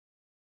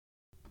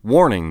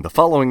Warning, the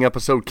following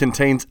episode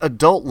contains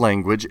adult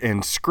language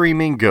and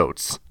screaming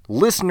goats.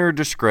 Listener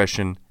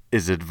discretion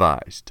is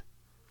advised.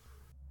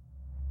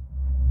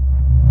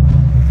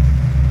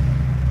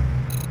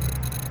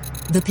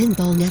 The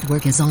Pinball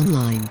Network is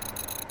online.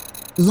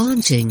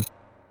 Launching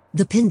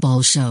The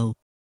Pinball Show.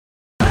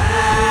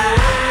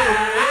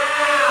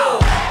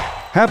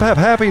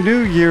 Happy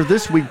New Year!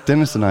 This week,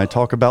 Dennis and I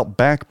talk about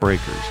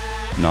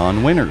backbreakers,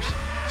 non-winners,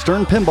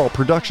 Stern Pinball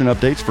production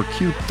updates for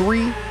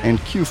Q3 and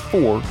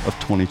Q4 of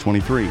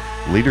 2023,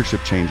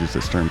 leadership changes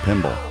at Stern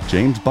Pinball,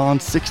 James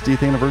Bond's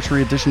 60th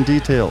anniversary edition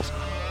details,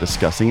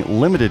 discussing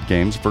limited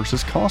games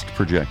versus cost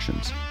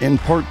projections. In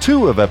part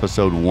 2 of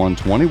episode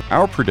 120,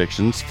 our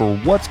predictions for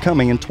what's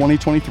coming in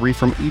 2023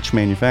 from each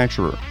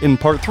manufacturer. In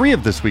part 3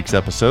 of this week's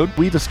episode,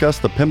 we discuss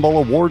the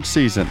Pinball Awards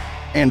season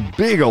and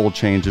big old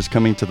changes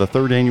coming to the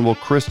 3rd annual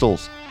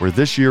Crystals, where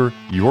this year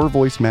your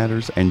voice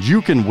matters and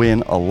you can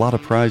win a lot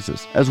of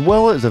prizes, as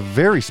well as a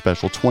very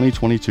special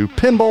 2022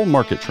 Pinball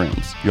Market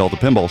Trends. Y'all, the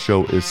Pinball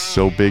Show is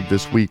so big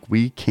this week,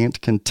 we can't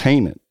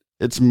contain it.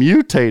 It's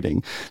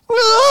mutating.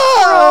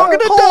 I'm gonna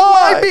dump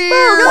my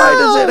beer. Why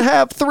does it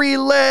have 3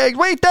 legs?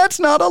 Wait, that's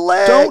not a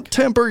leg. Don't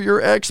temper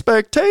your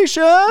expectations.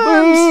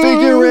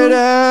 Figure it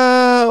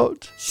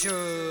out.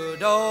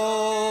 Should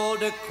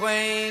old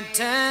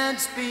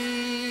acquaintance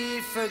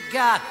be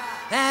forgot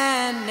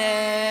and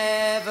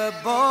never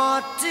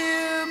brought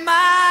to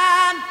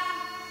mind?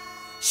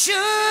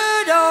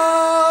 Should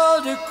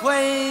old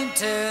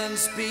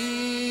acquaintance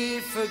be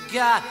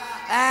forgot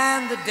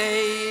and the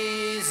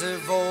days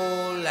of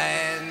old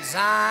lang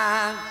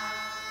syne?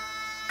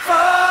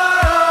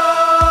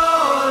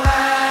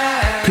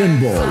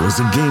 Pinball is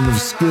a game of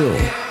skill.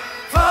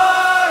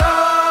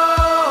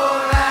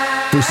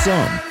 For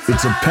some,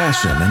 it's a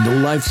passion and a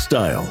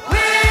lifestyle.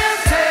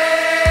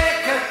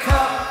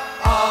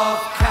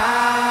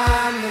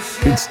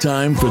 It's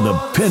time for the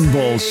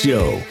Pinball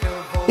Show.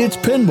 It's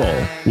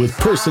pinball with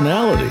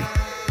personality.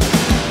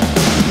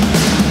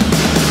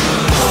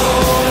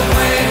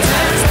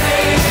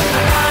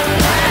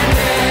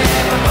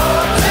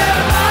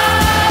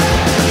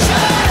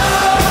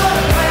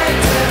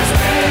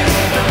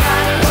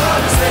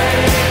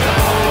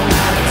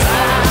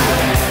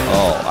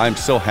 I'm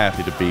so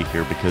happy to be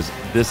here because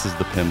this is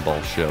the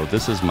Pinball Show.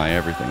 This is my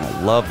everything.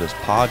 I love this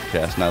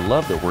podcast, and I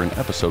love that we're in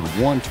episode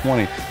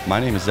 120. My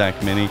name is Zach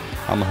Minnie.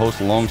 I'm the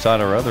host alongside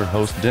our other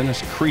host,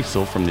 Dennis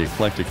Kriesel from the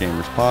Eclectic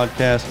Gamers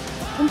podcast.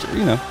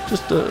 And,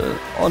 just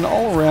an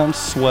all-around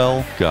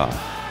swell guy.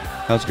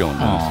 How's it going,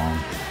 Dennis? Aww.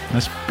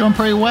 That's going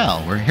pretty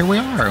well. Here we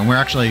are, and we're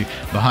actually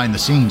behind the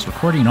scenes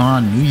recording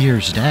on New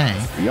Year's Day.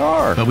 We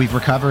are. But we've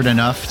recovered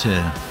enough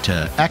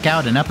to eck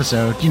out an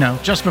episode,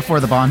 just before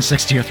the Bond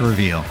 60th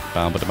reveal.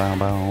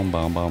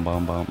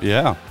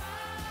 Yeah,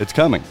 it's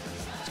coming.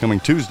 It's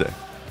coming Tuesday.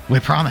 We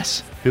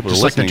promise. People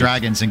just are like the listening.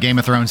 dragons in Game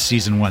of Thrones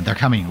Season 1. They're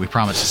coming. We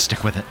promise to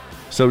stick with it.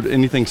 So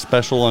anything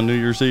special on New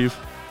Year's Eve?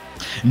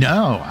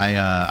 No,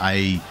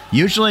 I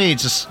usually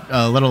it's just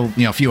a little,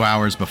 a few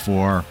hours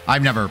before.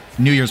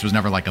 New Year's was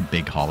never like a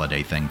big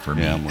holiday thing for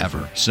me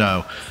ever.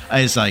 So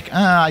it's like,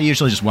 I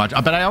usually just watch,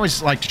 but I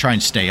always like to try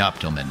and stay up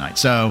till midnight.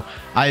 So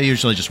I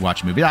usually just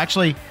watch a movie. I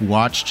actually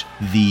watched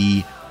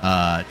the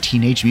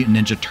Teenage Mutant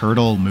Ninja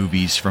Turtle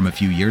movies from a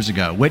few years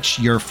ago, which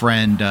your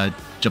friend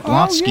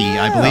Jablonski,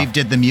 I believe,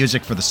 did the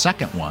music for the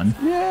second one.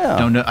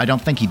 Yeah. I don't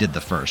think he did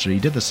the first, or he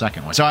did the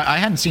second one. So I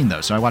hadn't seen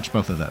those, so I watched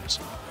both of those.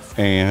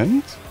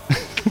 And?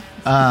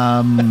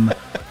 I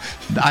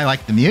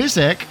like the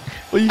music.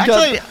 Well,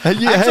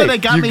 they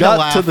got me to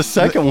laugh. To the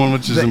second one,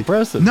 which is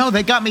impressive. No,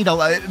 they got me to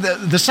laugh.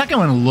 The second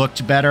one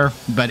looked better,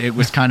 but it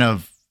was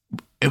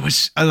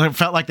I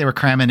felt like they were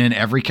cramming in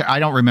I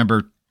don't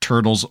remember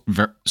Turtles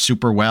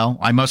super well.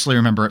 I mostly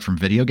remember it from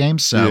video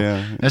games. So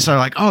it's sort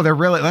of like,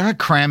 they're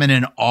cramming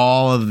in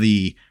all of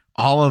the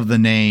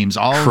names,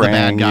 all of the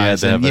bad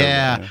guys. And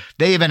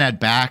they even had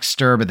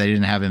Baxter, but they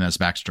didn't have him as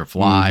Baxter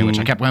Fly, which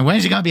I kept going, when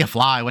is he going to be a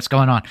fly? What's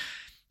going on?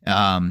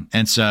 And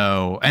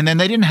then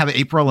they didn't have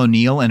April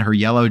O'Neil in her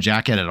yellow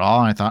jacket at all.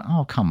 And I thought,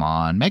 oh, come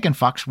on. Megan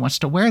Fox wants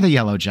to wear the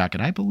yellow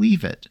jacket. I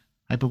believe it.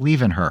 I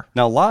believe in her.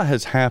 Now, a lot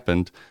has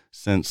happened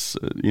since,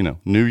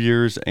 New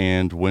Year's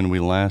and when we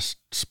last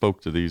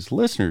spoke to these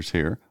listeners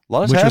here. A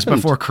lot has happened. Which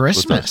was before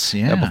Christmas.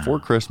 Yeah, before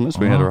Christmas.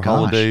 We had our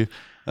holiday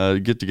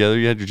get together.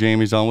 You had your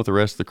jammies on with the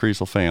rest of the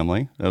Kriesel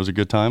family. That was a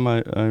good time, I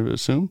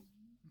assume.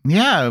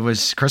 Yeah, it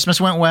was.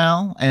 Christmas went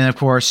well, and of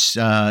course,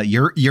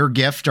 your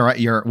gift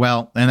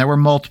and there were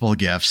multiple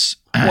gifts.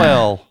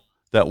 Well,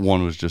 that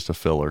one was just a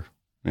filler,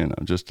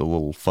 just a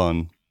little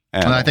fun.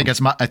 And I think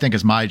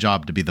it's my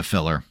job to be the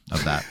filler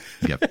of that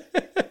gift.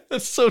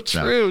 That's so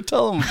true. So.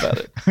 Tell them about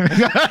it.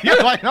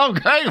 You're like, oh,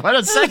 great. What a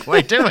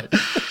segue to it.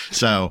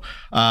 So,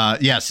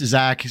 yes,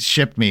 Zach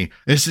shipped me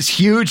this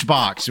huge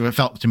box. It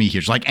felt to me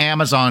huge. Like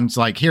Amazon's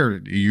like,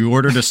 here, you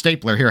ordered a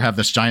stapler. Here, have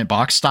this giant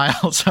box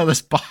style. So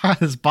this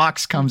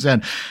box comes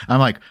in. I'm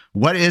like,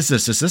 what is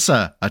this? Is this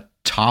a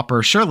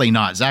topper. Surely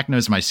not. Zach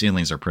knows my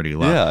ceilings are pretty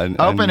low. Yeah,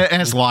 I open it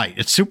and it's light.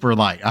 It's super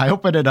light. I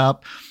open it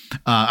up.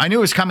 I knew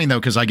it was coming though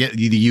because I get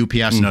the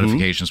UPS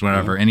notifications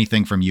whenever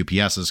anything from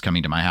UPS is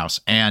coming to my house.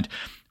 And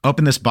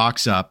open this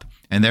box up,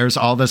 and there's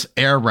all this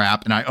air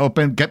wrap. And I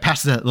get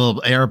past the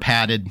little air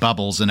padded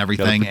bubbles and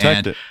everything,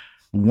 and it.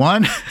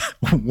 one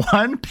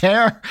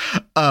pair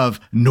of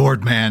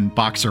Nordman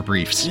boxer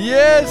briefs.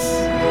 Yes.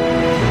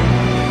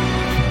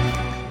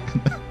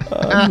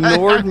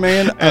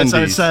 Nordman undies. And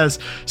so it says,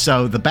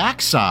 so the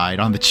backside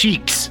on the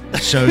cheeks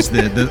shows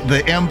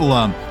the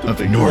emblem of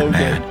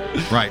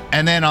Nordman. Right.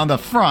 And then on the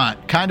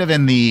front, kind of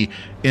in the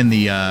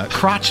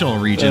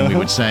crotchal region, we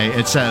would say,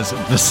 it says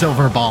the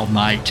Silver Ball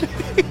Knight.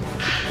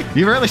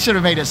 You really should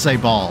have made it say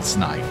Balls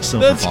Night.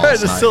 That's right,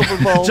 the Silver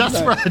Ball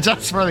Night.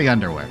 Just for the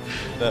underwear.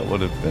 That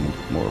would have been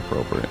more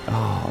appropriate.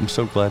 Oh, I'm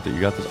so glad that you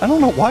got this. I don't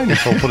know why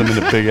Nicole put them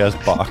in a big-ass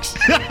box.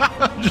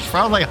 Just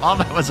probably all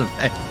that was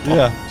available.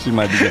 Yeah, she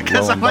might be getting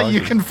because low I'm on like, you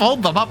boxes. can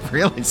fold them up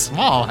really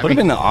small. Put them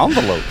in the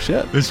envelope.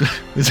 Shit.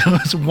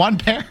 It's one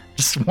pair.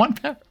 Just one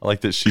pair. I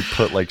like that she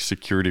put like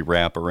security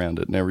wrap around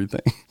it and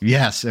everything.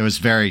 Yes, it was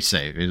very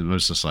safe. It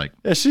was just like...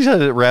 Yeah, she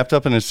had it wrapped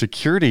up in a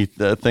security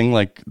thing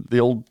like the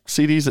old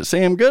CDs at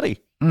Sam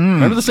Goody.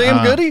 Remember the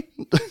Sam Goody?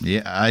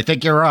 Yeah, I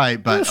think you're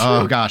right. But,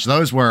 oh, gosh,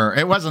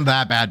 it wasn't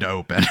that bad to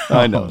open.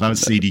 I know.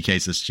 Those CD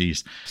cases,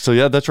 geez. So,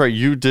 yeah, that's right.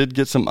 You did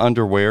get some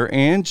underwear,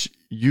 and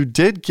you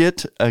did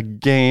get a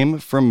game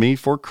from me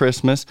for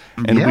Christmas,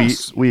 and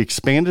Yes. we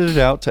expanded it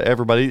out to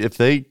everybody. If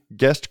they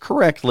guessed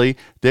correctly,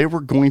 they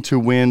were going to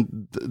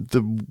win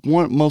the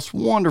most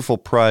wonderful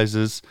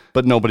prizes,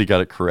 but nobody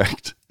got it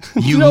correct.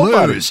 You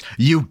Nobody. lose.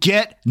 You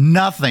get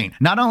nothing.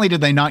 Not only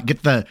did they not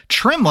get the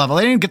trim level,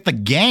 they didn't get the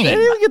game. They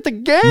didn't get the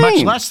game.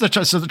 Much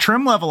less so the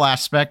trim level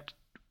aspect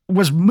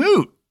was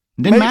moot.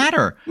 Didn't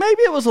matter.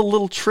 Maybe it was a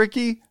little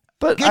tricky,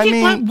 but What I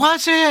mean,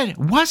 was it?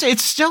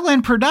 It's still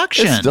in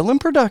production. it's still in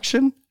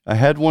production. I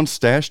had one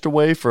stashed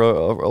away for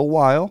a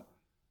while.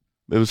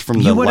 It was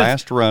from the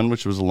last run,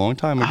 which was a long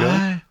time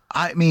ago.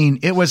 I mean,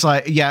 it was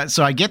like, yeah,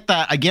 so I get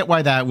that. I get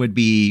why that would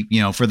be,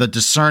 for the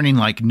discerning,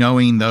 like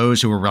knowing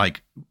those who were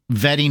like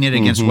vetting it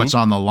against what's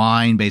on the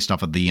line based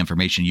off of the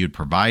information you'd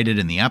provided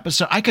in the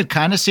episode. I could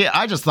kind of see it.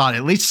 I just thought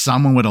at least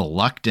someone would have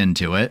lucked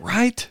into it.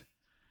 Right?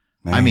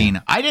 Man. I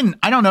mean, I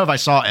don't know if I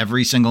saw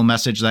every single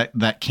message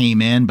that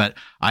came in, but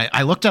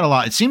I looked at a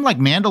lot. It seemed like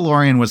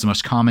Mandalorian was the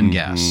most common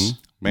guess.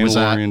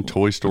 Mandalorian,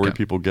 Toy Story,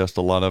 people guessed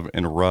a lot of,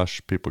 and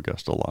Rush, people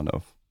guessed a lot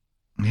of.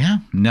 Yeah,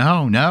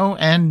 no,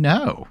 and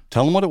no.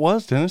 Tell them what it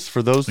was, Dennis,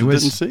 for those who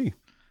didn't see.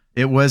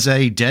 It was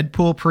a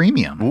Deadpool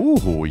premium.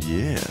 Ooh,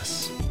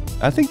 yes.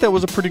 I think that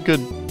was a pretty good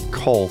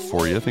call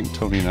for you. I think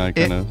Tony and I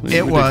kind of...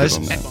 It was.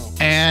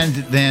 And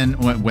then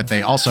what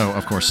they also,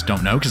 of course,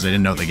 don't know because they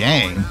didn't know the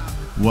game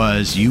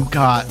was you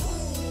got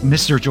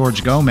Mr.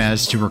 George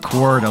Gomez to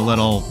record a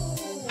little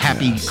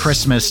Happy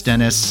Christmas,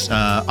 Dennis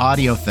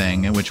audio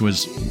thing, which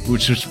was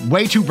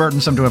way too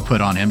burdensome to have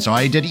put on him. So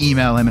I did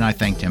email him and I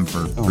thanked him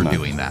for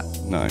doing that.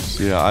 Nice.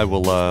 Yeah, I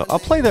will. I'll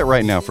play that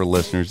right now for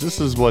listeners.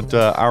 This is what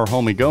our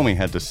homie Gomi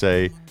had to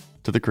say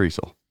to the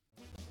Creasel.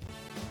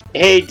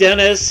 Hey,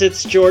 Dennis,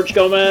 it's George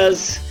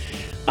Gomez.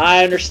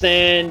 I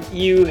understand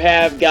you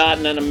have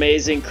gotten an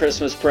amazing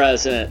Christmas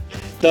present.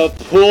 The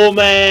pool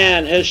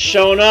man has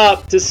shown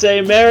up to say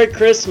Merry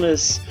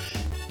Christmas.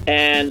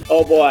 And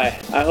oh boy,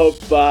 I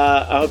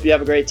hope you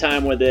have a great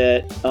time with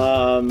it.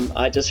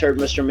 I just heard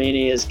Mr.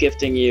 Meany is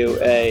gifting you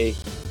a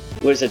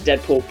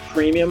Deadpool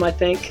Premium, I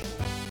think.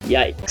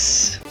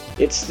 Yikes!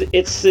 It's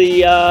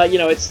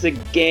the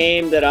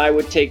game that I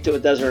would take to a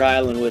desert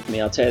island with me.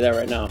 I'll tell you that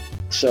right now.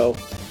 So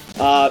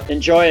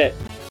enjoy it.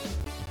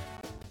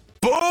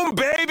 Boom,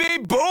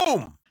 baby,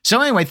 boom! So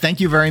anyway,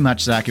 thank you very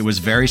much, Zach. It was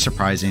very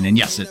surprising, and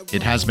yes,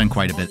 it has been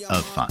quite a bit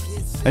of fun.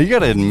 Now you got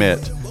to admit,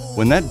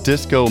 when that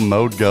disco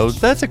mode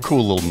goes, that's a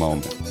cool little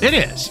moment. It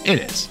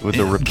is. With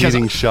the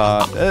repeating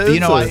shot.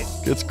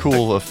 It's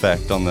cool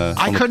effect on the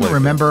I couldn't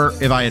remember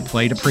if I had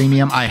played a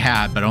premium. I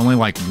had, but only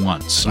like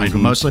once. I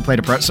mostly played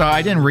a pro, so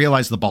I didn't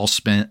realize the ball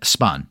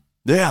spun.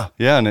 Yeah,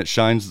 and it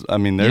shines. I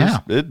mean,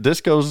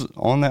 disco's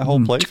on that whole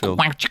playfield.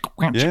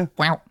 Yeah.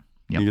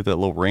 Yep. You get that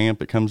little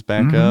ramp, it comes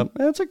back up.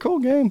 It's a cool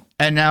game.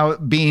 And now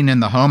being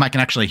in the home, I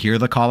can actually hear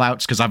the call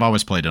outs because I've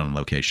always played it on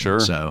location. Sure.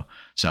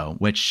 So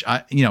which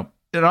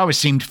it always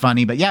seemed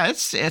funny, but yeah,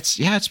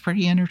 it's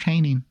pretty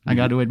entertaining. I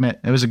got to admit,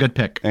 it was a good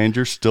pick. And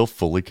you're still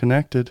fully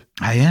connected.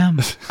 I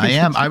am.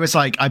 I was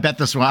like, I bet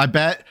this one. I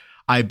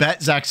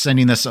bet Zach's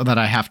sending this so that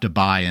I have to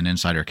buy an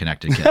Insider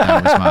Connected kit.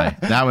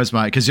 That was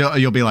my because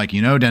you'll be like,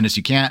 Dennis,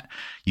 you can't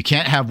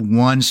have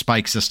one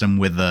spike system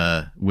with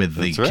the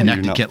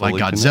connected kit like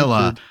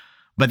Godzilla. Connected.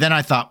 But then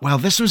I thought, well,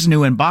 this was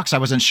new in box. I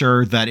wasn't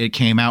sure that it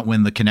came out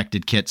when the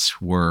connected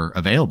kits were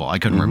available. I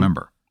couldn't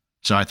remember.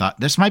 So I thought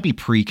this might be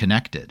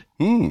pre-connected.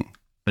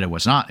 But it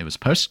was not. It was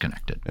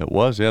post-connected. It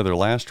was, yeah. Their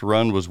last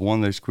run was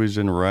one they squeezed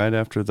in right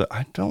after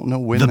I don't know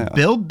when. The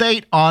build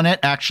date on it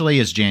actually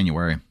is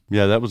January.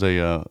 Yeah, that was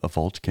a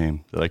vault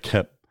game that I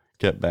kept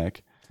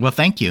back. Well,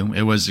 thank you.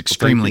 It was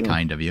extremely you.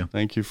 kind of you.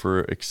 Thank you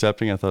for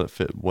accepting. I thought it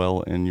fit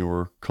well in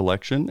your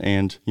collection.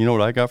 And you know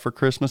what I got for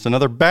Christmas?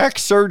 Another back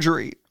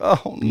surgery.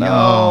 Oh, no.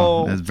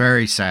 Oh, that's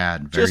very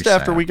sad. Just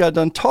after we got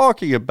done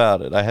talking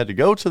about it, I had to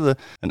go to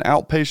an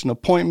outpatient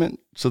appointment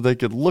so they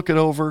could look it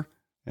over.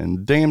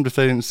 And damned if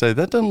they didn't say,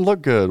 that doesn't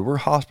look good. We're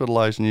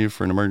hospitalizing you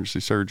for an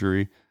emergency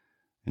surgery.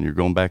 And you're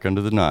going back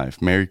under the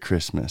knife. Merry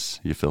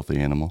Christmas, you filthy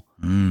animal.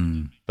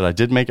 But I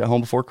did make it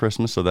home before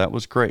Christmas, so that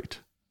was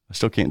great. I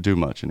still can't do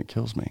much, and it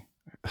kills me.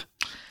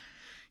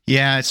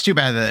 Yeah, it's too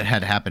bad that it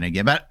had happened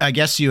again. But I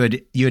guess you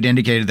had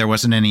indicated there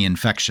wasn't any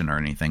infection or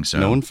anything, so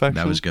no infection.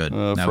 That was good.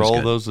 For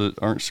all those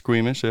that aren't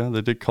squeamish, yeah,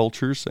 they did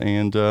cultures,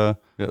 and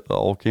it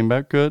all came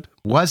back good.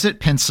 Was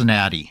it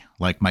Cincinnati,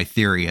 like my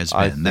theory has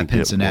been? That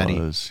Cincinnati.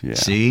 It was, yeah.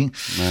 See?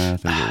 I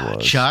think it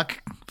was.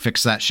 Chuck,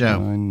 fix that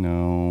show. I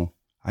know.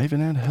 I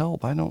even had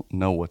help. I don't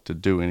know what to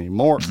do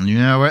anymore. You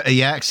know,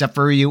 yeah, except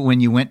for you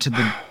when you went to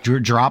the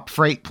drop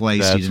freight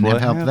place. That's you didn't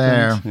have help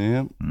happened. there.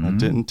 Yep. I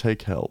didn't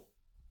take help.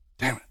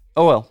 Damn it.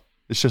 Oh, well.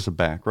 It's just a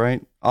back,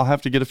 right? I'll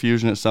have to get a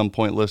fusion at some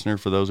point, listener,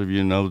 for those of you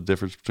who know the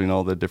difference between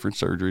all the different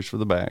surgeries for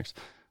the backs.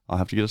 I'll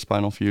have to get a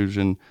spinal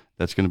fusion.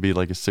 That's going to be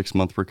like a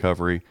 6-month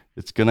recovery.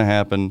 It's going to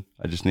happen.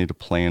 I just need to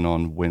plan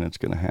on when it's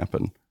going to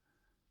happen.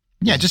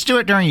 Yeah, just do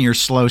it during your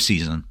slow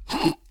season.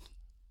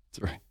 That's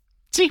right.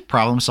 See,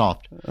 problem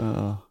solved.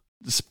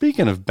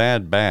 Speaking of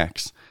bad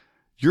backs,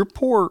 your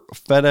poor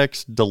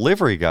FedEx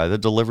delivery guy that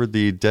delivered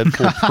the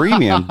Deadpool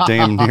Premium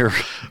damn near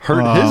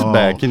hurt his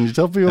back. Can you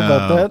tell me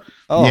about that?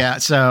 Oh, yeah.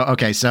 So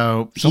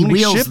so he many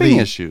wheels shipping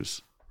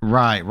issues.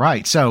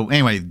 Right. So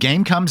anyway,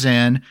 game comes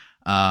in.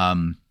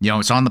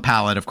 It's on the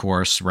pallet, of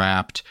course,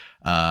 wrapped.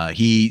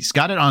 He's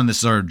got it on this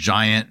sort of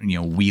giant,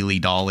 wheelie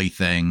dolly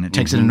thing. It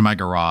takes it into my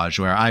garage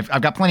where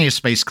I've got plenty of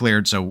space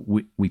cleared.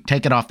 So we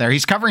take it off there.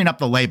 He's covering up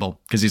the label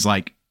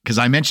because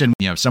I mentioned,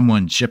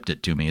 someone shipped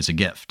it to me as a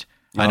gift.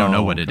 I don't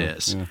know what it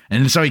is. Yeah.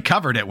 And so he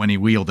covered it when he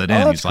wheeled it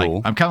in. He's cool.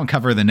 like, I'm going to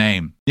cover the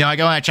name. I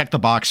go and I check the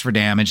box for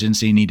damage, didn't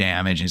see any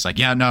damage. And he's like,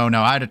 yeah, no,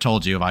 I'd have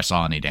told you if I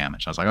saw any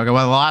damage. I was like, okay,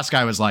 well, the last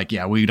guy was like,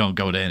 yeah, we don't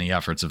go to any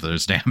efforts if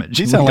there's damage.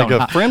 He sounded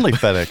like a friendly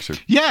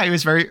FedExer. Yeah, he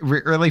was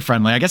really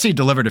friendly. I guess he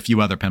delivered a few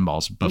other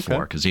pinballs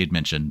before because he had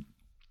mentioned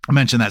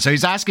that. So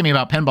he's asking me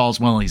about pinballs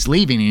while he's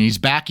leaving, and he's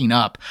backing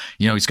up.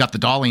 He's got the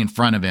dolly in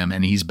front of him,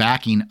 and he's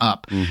backing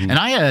up.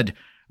 And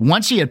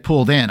once he had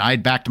pulled in, I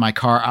had backed my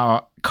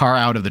car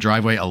out of the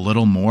driveway a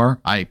little more.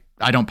 I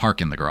don't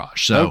park in the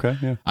garage. So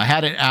I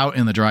had it out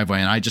in the driveway,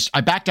 and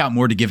I backed out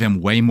more to give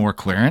him way more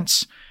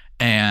clearance.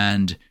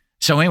 And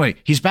so anyway,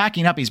 he's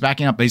backing up,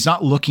 but he's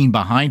not looking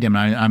behind him.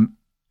 And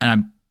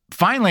I'm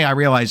finally, I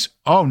realize,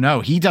 oh no,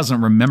 he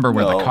doesn't remember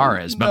where the car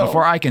is. But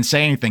before I can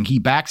say anything, he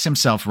backs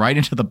himself right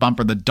into the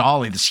bumper. The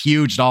dolly, this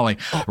huge dolly,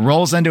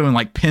 rolls into him,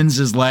 like pins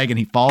his leg, and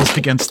he falls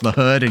against the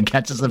hood and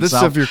catches himself. This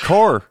is of your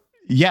car.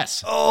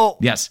 Yes. Oh.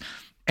 Yes.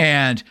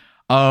 And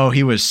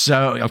he was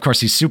of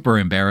course, he's super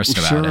embarrassed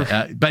about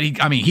it. But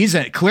he's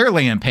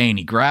clearly in pain.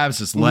 He grabs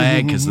his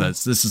leg because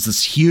this is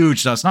this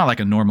huge. So it's not like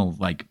a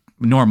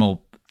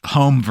normal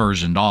home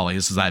version dolly.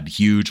 This is that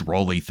huge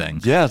rolly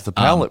thing. Yeah, it's the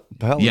pallet.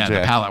 Pallet jack.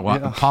 The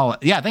pallet.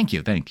 Pallet. Yeah, thank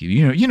you.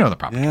 You know the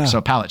proper term.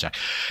 So pallet jack.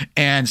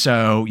 And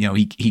so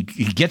he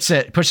gets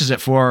it, pushes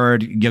it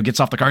forward. Gets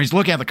off the car. He's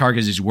looking at the car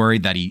because he's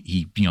worried that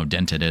he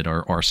dented it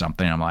or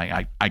something. I'm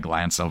like, I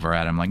glance over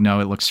at him like, no,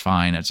 it looks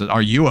fine. It's,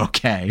 are you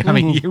okay?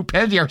 You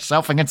pinned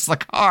yourself against the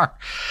car.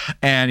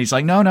 And he's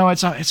like, no,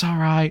 it's all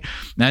right.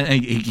 And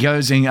he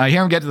goes and I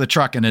hear him get to the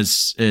truck, and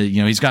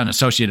he's got an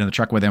associate in the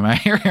truck with him. I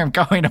hear him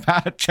going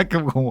about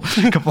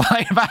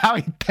complain about how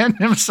he pinned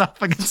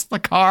himself against the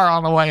car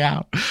on the way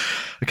out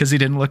because he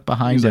didn't look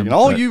behind him. Like,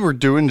 all you were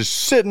doing is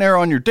sitting there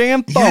on your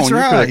damn phone. That's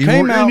right. You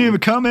didn't even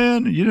come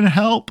in. You didn't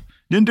help.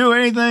 Didn't do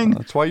anything.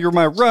 That's why you're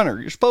my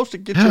runner. You're supposed to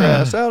get your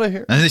ass out of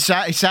here. And he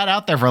sat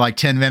out there for like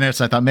 10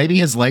 minutes. I thought maybe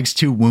his leg's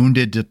too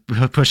wounded to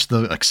push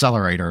the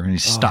accelerator, and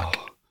he's stuck.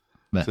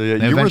 But so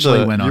you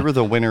were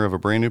the winner of a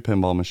brand new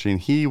pinball machine.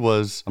 He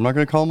was, I'm not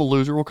going to call him a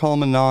loser. We'll call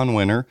him a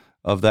non-winner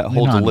of that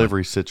whole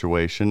delivery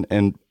situation.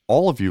 And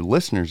all of you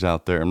listeners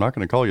out there, I'm not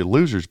going to call you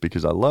losers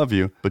because I love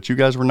you, but you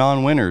guys were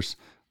non-winners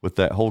with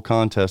that whole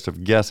contest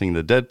of guessing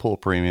the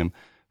Deadpool Premium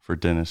for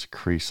Dennis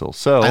Kriesel.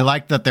 So I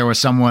like that there was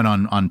someone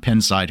on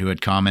Pinside who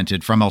had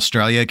commented from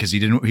Australia because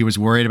he was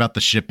worried about the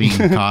shipping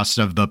cost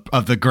of the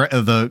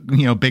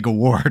big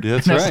award.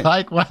 That's and right. It's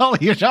like, well,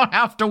 you don't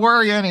have to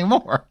worry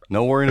anymore.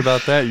 No worrying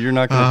about that. You're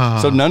not going to.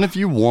 So none of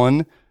you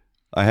won.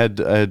 I had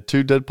 2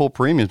 Deadpool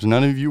Premiums.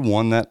 None of you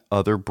won that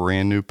other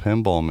brand new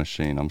pinball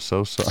machine. I'm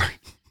so sorry.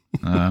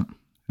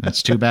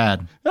 That's too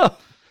bad. But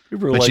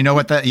like, you know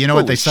what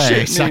they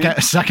say.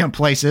 Second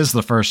place is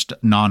the first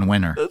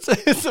non-winner.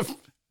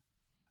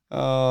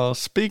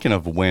 Speaking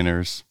of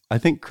winners, I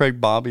think Craig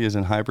Bobby is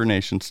in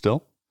hibernation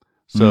still.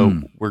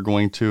 So we're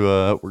going to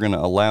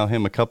allow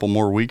him a couple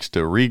more weeks to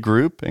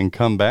regroup and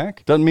come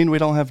back. Doesn't mean we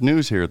don't have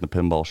news here at the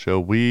Pinball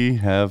Show. We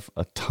have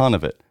a ton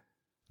of it.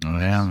 Oh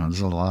yeah,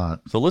 there's a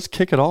lot. So let's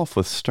kick it off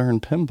with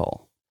Stern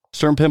Pinball.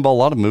 Stern Pinball, a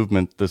lot of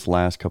movement this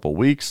last couple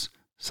weeks,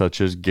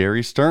 such as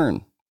Gary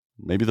Stern,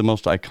 maybe the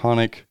most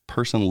iconic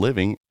person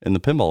living in the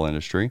pinball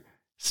industry,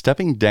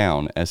 stepping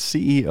down as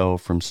CEO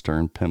from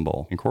Stern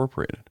Pinball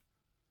Incorporated.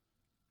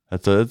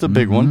 That's a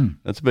big one.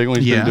 That's a big one.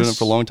 He's been doing it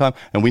for a long time.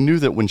 And we knew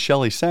that when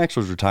Shelley Sachs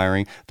was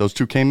retiring, those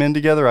two came in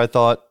together. I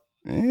thought,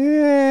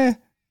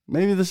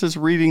 maybe this is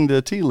reading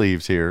the tea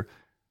leaves here.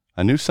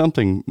 I knew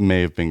something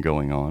may have been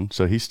going on.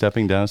 So he's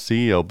stepping down as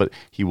CEO, but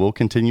he will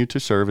continue to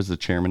serve as the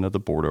chairman of the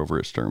board over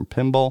at Stern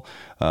Pinball.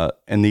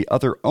 And the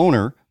other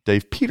owner,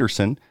 Dave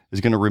Peterson,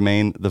 is going to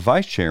remain the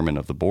vice chairman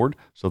of the board.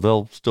 So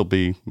they'll still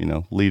be,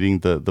 leading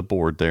the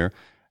board there.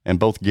 And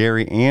both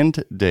Gary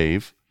and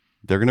Dave,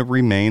 they're going to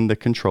remain the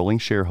controlling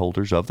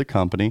shareholders of the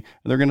company,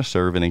 and they're going to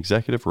serve in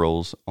executive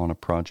roles on a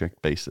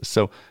project basis.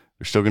 So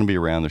they're still going to be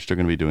around. They're still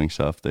going to be doing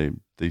stuff. They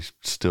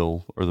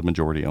still are the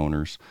majority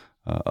owners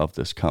of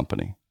this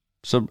company.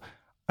 So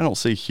I don't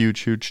see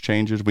huge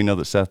changes. We know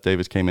that Seth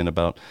Davis came in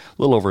about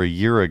a little over a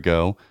year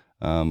ago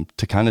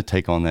to kind of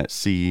take on that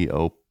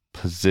CEO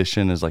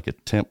position as like a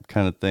temp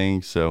kind of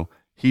thing. So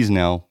he's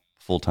now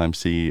full-time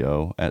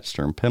CEO at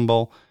Stern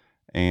Pinball.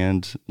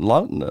 And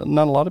not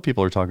a lot of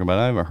people are talking about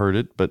it. I haven't heard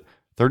it, but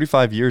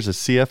 35 years as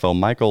CFO,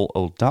 Michael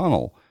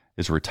O'Donnell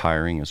is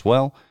retiring as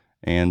well.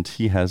 And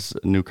he has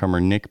newcomer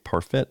Nick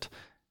Parfit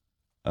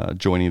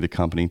joining the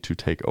company to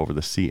take over the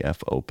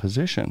CFO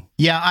position.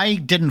 Yeah, I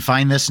didn't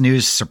find this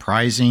news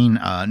surprising,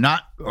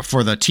 not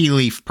for the tea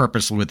leaf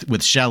purpose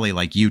with Shelley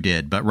like you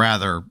did, but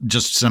rather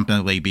just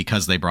simply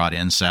because they brought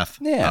in Seth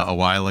a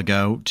while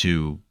ago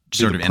to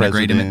sort of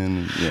integrate him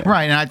in. Yeah.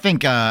 Right. And I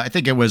think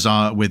it was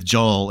with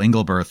Joel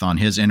Engelberth on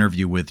his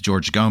interview with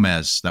George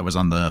Gomez that was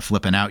on the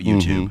Flippin' Out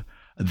YouTube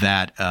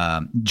that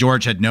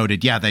George had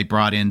noted, they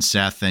brought in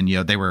Seth and,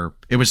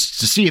 it was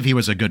to see if he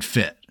was a good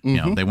fit.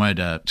 They wanted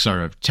to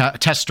sort of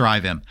test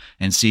drive him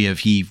and see if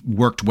he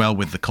worked well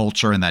with the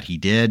culture, and that he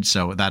did.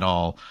 So that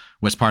all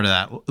was part of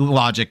that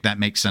logic that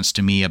makes sense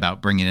to me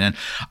about bringing it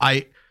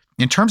in.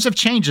 In terms of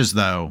changes,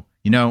 though,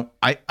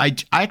 I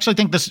actually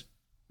think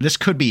this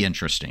could be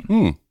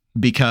interesting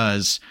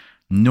because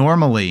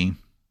normally,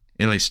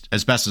 at least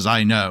as best as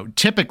I know,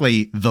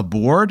 typically the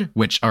board,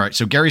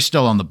 so Gary's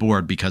still on the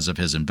board because of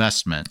his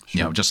investment,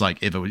 just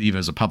like if it was even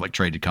as a public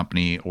traded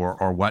company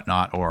or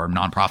whatnot, or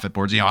nonprofit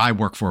boards, I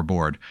work for a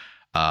board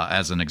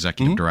as an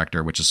executive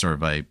director, which is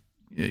sort of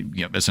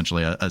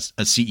essentially a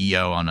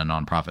CEO on a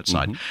nonprofit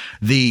side.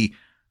 The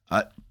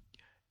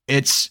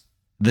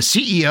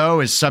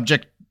CEO is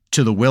subject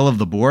to the will of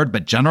the board,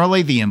 but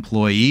generally the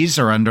employees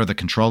are under the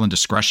control and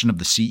discretion of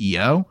the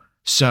CEO.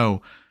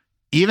 So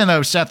even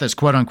though Seth is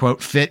quote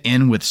unquote fit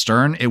in with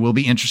Stern, it will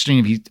be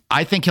interesting if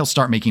I think he'll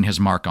start making his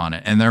mark on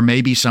it. And there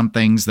may be some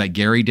things that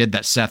Gary did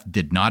that Seth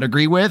did not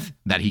agree with,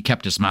 that he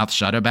kept his mouth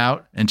shut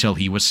about until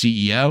he was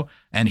CEO,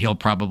 and he'll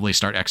probably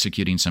start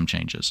executing some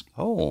changes.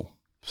 Oh,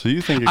 so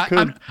you think it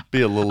could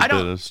be a little bit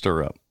of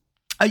stir up?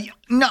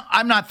 No,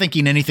 I'm not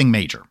thinking anything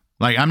major.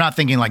 Like, I'm not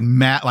thinking like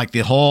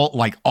the whole,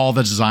 like all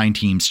the design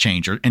teams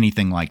change or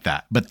anything like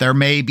that. But there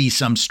may be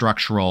some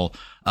structural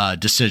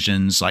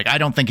decisions. Like, I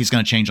don't think he's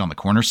going to change on the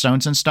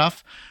cornerstones and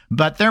stuff,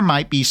 but there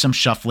might be some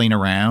shuffling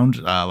around.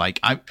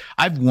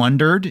 I've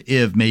wondered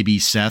if maybe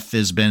Seth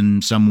has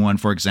been someone,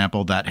 for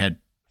example, that had,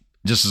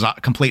 just as a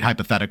complete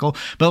hypothetical,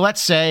 but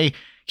let's say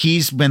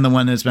he's been the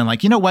one that's been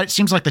like, you know what? It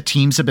seems like the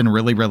teams have been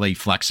really, really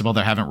flexible.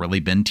 There haven't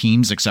really been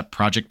teams except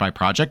project by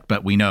project,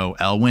 but we know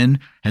Elwyn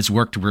has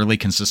worked really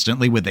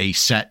consistently with a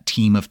set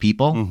team of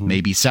people.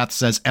 Maybe Seth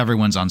says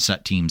everyone's on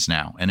set teams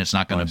now, and it's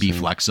not going to be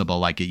flexible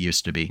like it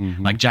used to be.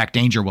 Like Jack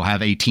Danger will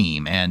have a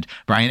team, and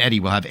Brian Eddy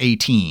will have a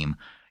team.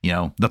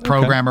 The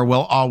programmer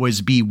will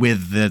always be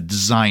with the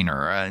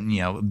designer, and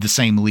the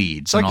same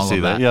leads and all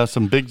of that. Yeah,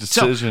 some big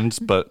decisions,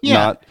 but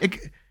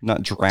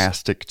not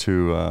drastic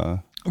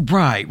to.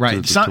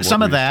 Right.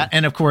 Some of that.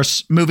 And of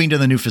course, moving to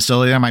the new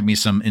facility, there might be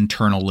some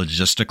internal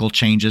logistical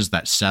changes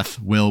that Seth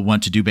will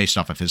want to do based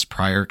off of his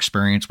prior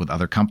experience with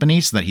other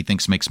companies that he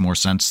thinks makes more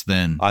sense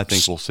than. I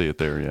think we'll see it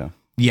there. Yeah.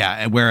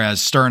 Yeah. Whereas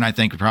Stern, I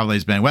think, probably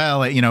has been,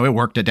 it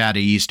worked at Data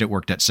East. It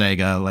worked at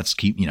Sega. Let's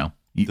keep,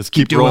 let's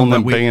keep doing rolling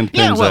them band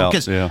things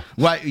out.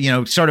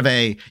 Yeah. Sort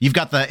of you've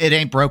got the it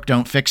ain't broke,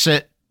 don't fix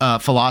it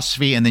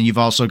philosophy. And then you've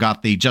also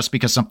got the just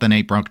because something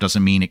ain't broke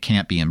doesn't mean it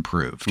can't be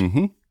improved.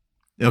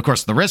 Of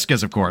course, the risk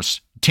is, of course,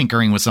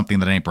 tinkering with something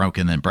that ain't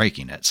broken and then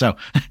breaking it. So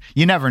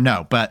you never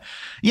know. But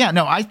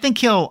I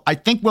think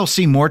we'll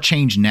see more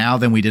change now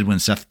than we did when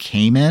Seth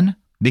came in,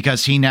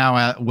 because he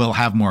now will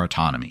have more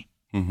autonomy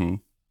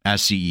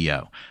as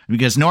CEO.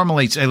 Because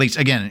normally, at least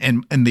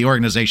again, in the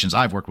organizations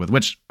I've worked with,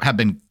 which have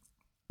been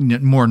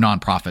more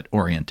nonprofit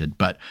oriented,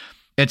 but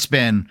it's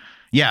been,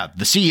 the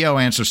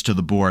CEO answers to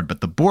the board,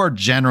 but the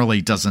board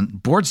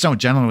boards don't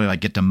generally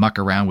get to muck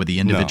around with the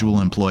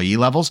individual employee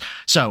levels.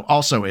 So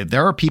also, if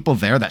there are people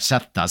there that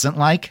Seth doesn't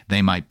like,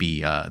 they might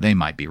be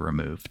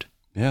removed.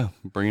 Yeah.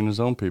 Bring in his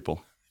own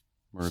people,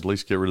 or at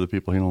least get rid of the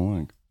people he don't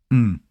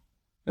like.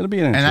 It'll be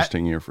an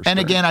interesting year for Stern. And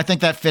again, I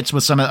think that fits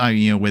with some of,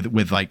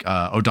 with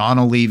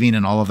O'Donnell leaving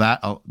and all of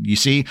that. You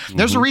see,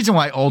 there's a reason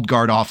why old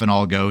guard often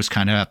all goes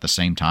kind of at the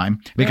same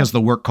time, because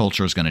the work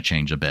culture is going to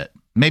change a bit.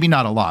 Maybe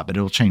not a lot, but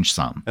it'll change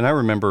some. And I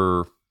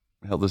remember,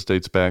 hell, this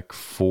dates back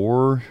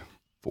four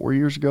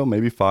years ago,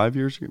 maybe 5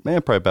 years ago,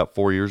 probably about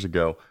 4 years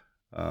ago,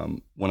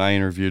 when I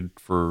interviewed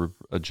for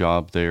a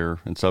job there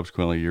and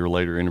subsequently a year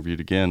later interviewed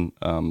again.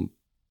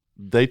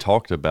 They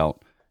talked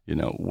about,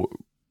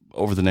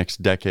 over the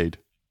next decade,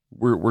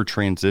 we're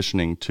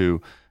transitioning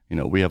to,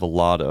 we have a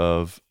lot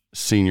of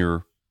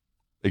senior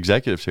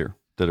executives here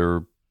that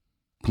are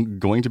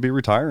going to be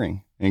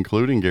retiring,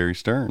 including Gary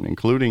Stern,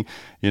 including,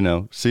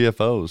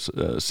 CFOs,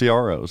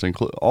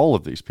 CROs, all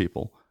of these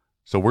people.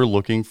 So we're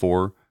looking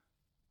for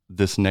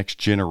this next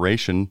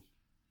generation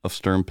of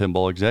Stern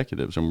Pinball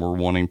executives, and we're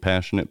wanting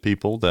passionate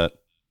people that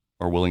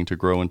are willing to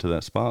grow into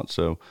that spot.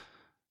 So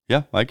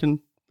yeah,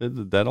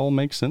 that all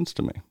makes sense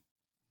to me.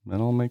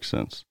 That all makes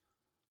sense.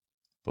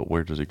 But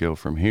where does it go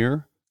from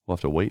here? We'll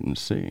have to wait and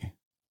see.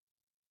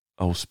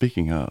 Oh,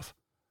 speaking of,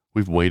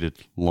 we've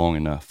waited long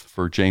enough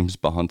for James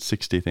Bond's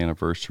 60th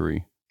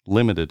anniversary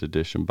limited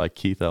edition by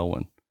Keith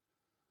Elwin.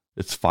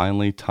 It's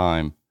finally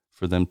time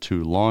for them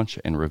to launch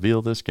and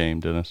reveal this game,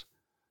 Dennis.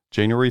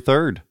 January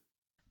 3rd.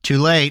 Too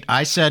late.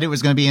 I said it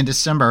was going to be in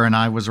December, and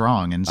I was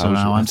wrong, and so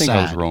now I'm sad. I think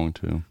I was wrong,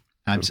 too.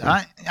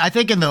 I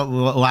think in the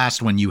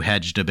last one you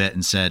hedged a bit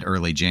and said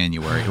early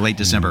January, late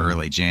December,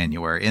 early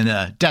January, in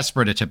a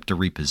desperate attempt to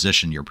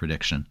reposition your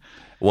prediction.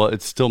 Well,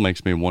 it still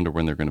makes me wonder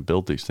when they're going to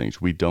build these things.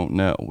 We don't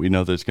know. We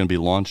know that it's going to be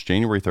launched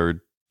January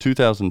 3rd,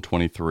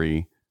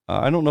 2023.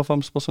 I don't know if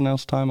I'm supposed to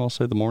announce time. I'll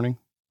say the morning.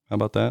 How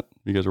about that?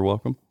 You guys are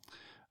welcome.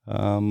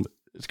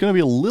 It's going to be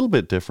a little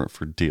bit different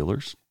for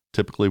dealers.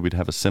 Typically, we'd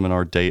have a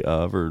seminar day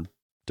of or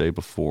day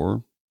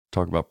before,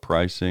 talk about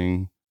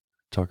pricing,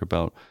 talk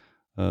about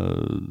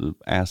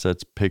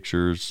assets,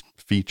 pictures,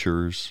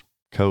 features,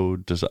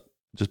 code, design,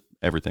 just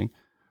everything.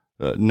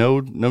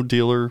 No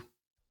dealer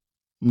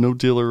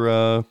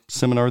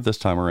seminar this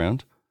time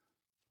around.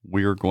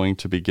 We are going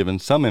to be given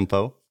some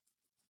info,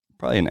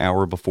 probably an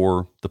hour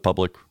before the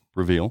public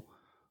reveal,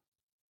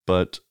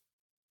 but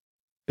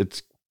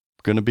it's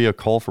going to be a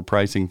call for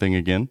pricing thing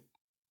again.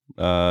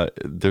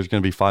 There's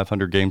going to be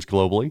 500 games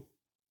globally.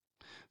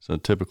 So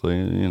typically,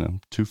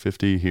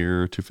 250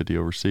 here, 250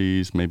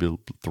 overseas, maybe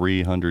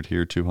 300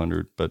 here,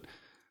 200, but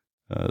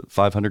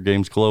 500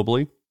 games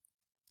globally.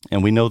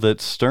 And we know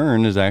that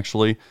Stern is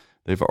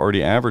they've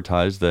already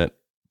advertised that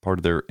part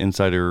of their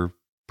insider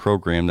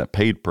program, that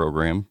paid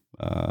program,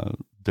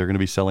 they're going to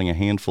be selling a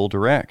handful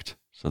direct.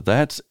 So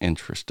that's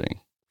interesting,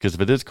 because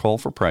if it is call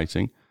for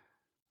pricing,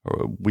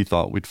 we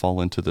thought we'd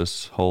fall into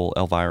this whole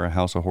Elvira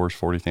House of Horse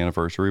 40th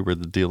anniversary where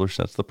the dealer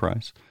sets the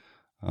price.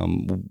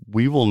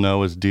 We will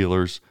know as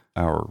dealers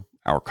our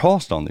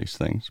cost on these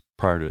things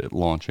prior to it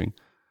launching,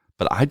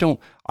 but I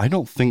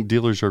don't think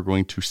dealers are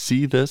going to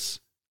see this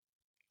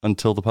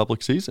until the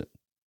public sees it.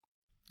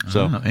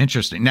 So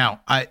interesting.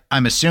 Now,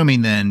 I'm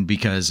assuming then,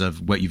 because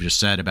of what you've just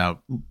said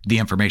about the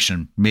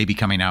information maybe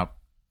coming out,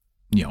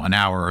 an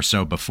hour or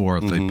so before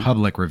the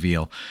public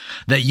reveal,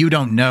 that you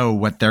don't know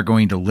what they're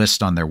going to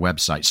list on their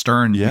website.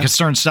 Stern, because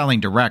Stern's selling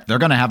direct, they're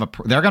going to have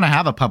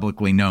a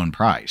publicly known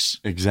price.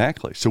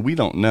 Exactly. So we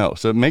don't know.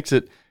 So it makes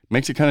it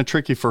kind of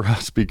tricky for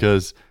us,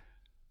 because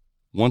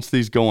once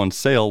these go on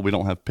sale, we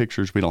don't have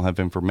pictures, we don't have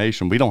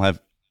information, we don't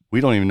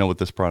even know what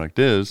this product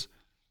is.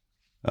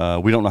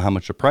 We don't know how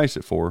much to price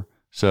it for.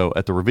 So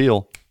at the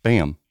reveal,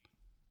 bam,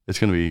 it's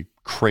going to be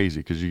crazy,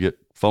 because you get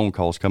phone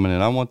calls coming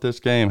in. I want this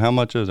game. How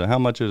much is it? How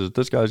much is it?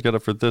 This guy's got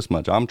it for this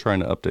much. I'm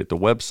trying to update the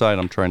website.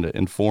 I'm trying to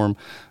inform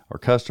our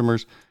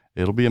customers.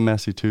 It'll be a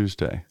messy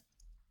Tuesday,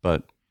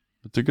 but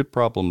it's a good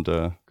problem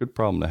to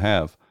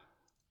have.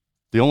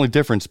 The only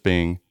difference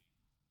being,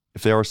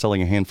 if they are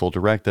selling a handful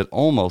direct, that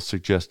almost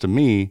suggests to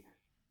me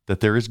that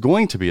there is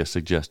going to be a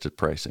suggested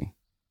pricing.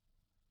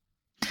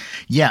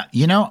 Yeah,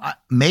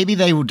 maybe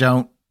they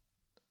don't.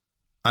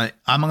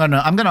 I'm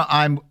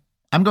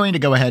going to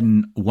go ahead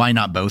and why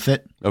not both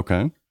it?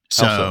 Okay.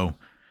 So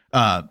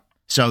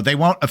they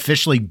won't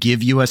officially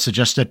give you a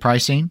suggested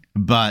pricing,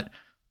 but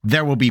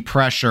there will be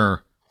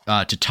pressure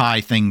to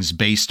tie things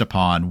based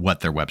upon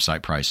what their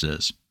website price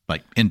is,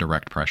 like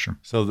indirect pressure.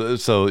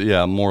 So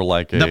yeah, more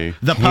like the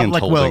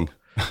public will.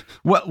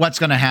 What's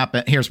going to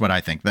happen? Here's what I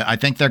think. I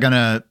think they're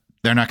not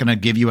going to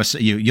give you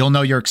you'll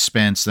know your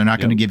expense. They're not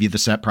going to give you the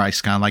set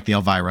price, kind of like the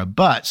Elvira.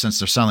 But since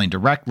they're selling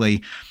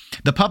directly,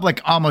 the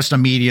public almost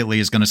immediately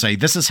is going to say,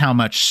 this is how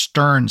much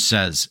Stern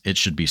says it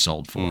should be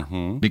sold for,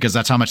 because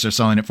that's how much they're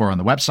selling it for on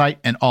the website,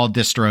 and all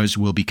distros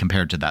will be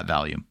compared to that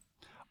value.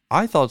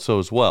 I thought so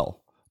as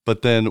well.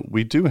 But then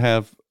we do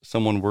have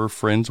someone we're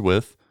friends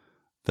with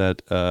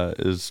that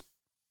is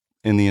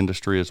in the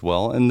industry as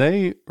well. And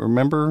they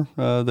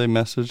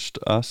messaged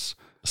us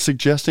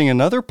suggesting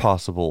another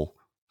possible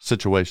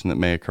situation that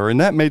may occur. And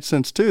that made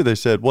sense too. They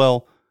said,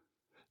 well,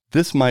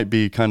 this might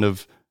be kind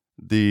of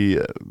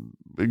the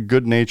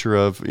good nature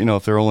of,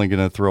 if they're only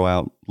going to throw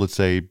out, let's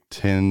say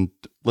 5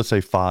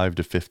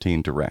 to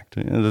 15 direct,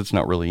 that's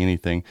not really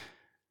anything.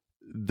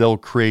 They'll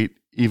create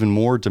even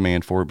more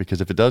demand for it,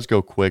 because if it does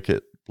go quick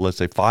at, let's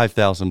say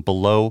 5,000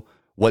 below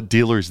what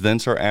dealers then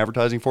start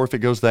advertising for, if it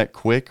goes that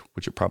quick,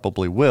 which it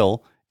probably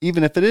will,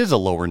 even if it is a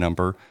lower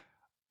number,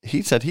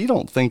 he said he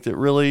don't think that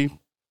really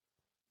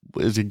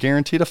is a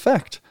guaranteed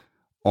effect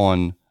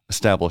on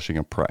establishing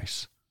a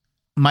price.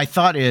 My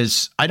thought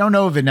is, I don't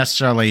know if it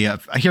necessarily,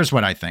 here's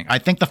what I think. I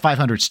think the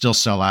 500 still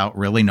sell out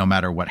really no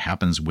matter what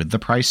happens with the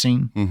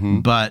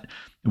pricing. But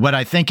what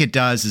I think it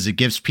does is it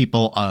gives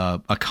people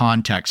a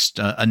context,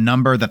 a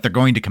number that they're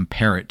going to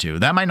compare it to.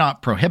 That might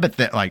not prohibit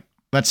that. Like,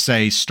 let's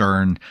say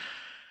Stern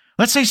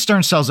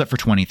sells it for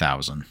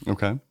 20,000.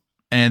 Okay.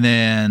 And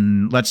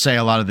then let's say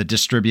a lot of the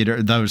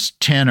distributor, those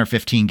 10 or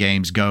 15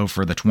 games go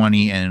for the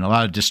 20, and a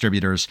lot of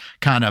distributors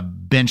kind of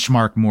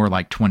benchmark more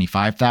like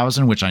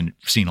 25,000, which I've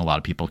seen a lot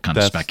of people kind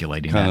of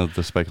speculating. Kind of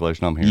the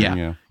speculation I'm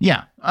hearing.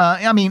 Yeah.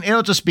 I mean,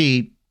 it'll just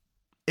be,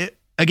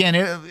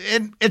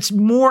 it's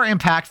more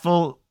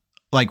impactful,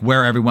 like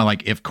where everyone,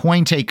 like if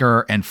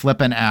Cointaker and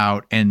Flippin'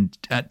 Out and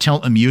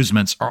Tilt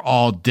Amusements are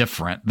all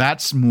different,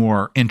 that's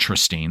more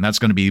interesting. That's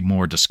going to be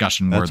more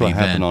discussion worthy. That's what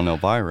happened on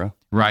Elvira.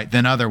 Right,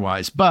 than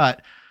otherwise.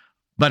 But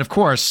of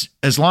course,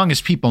 as long as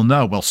people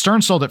know, well,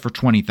 Stern sold it for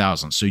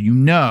 20,000, so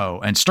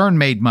and Stern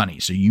made money,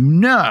 so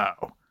that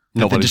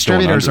the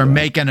distributors are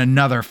making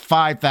another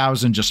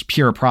 5,000 just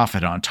pure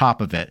profit on top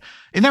of it.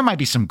 And there might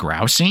be some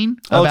grousing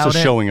about it. It's a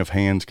showing of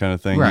hands kind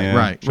of thing.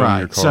 Right.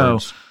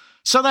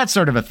 So that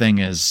sort of a thing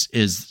is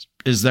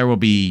there will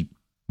be,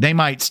 they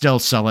might still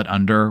sell it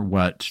under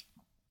what.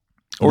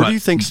 Or do you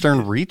think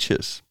Stern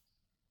reaches?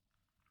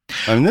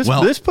 I mean,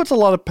 this puts a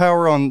lot of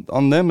power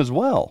on them as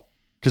well,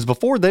 because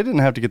before they didn't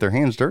have to get their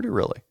hands dirty,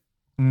 really.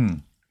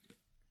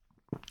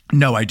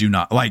 No, I do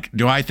not. Like,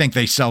 do I think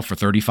they sell for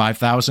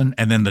 35,000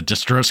 and then the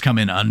distros come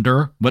in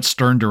under what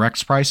Stern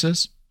Direct's price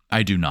is?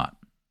 I do not.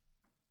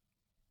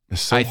 It's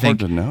so hard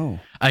to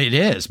know. It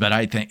is, but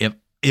I think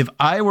if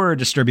I were a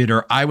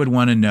distributor, I would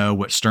want to know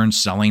what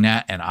Stern's selling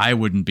at, and I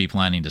wouldn't be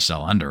planning to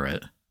sell under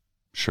it.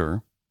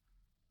 Sure.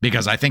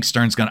 Because I think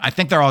I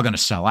think they're all going to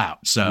sell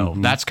out. So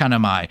that's kind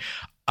of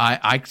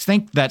I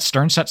think that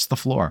Stern sets the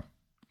floor.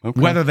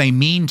 Okay. Whether they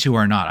mean to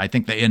or not, I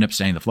think they end up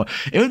setting the floor.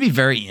 It would be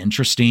very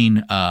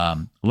interesting.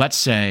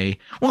 Let's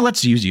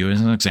use you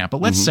as an example.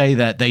 Let's say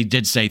that they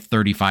did say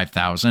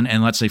 35,000,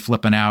 and let's say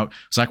Flipping Out.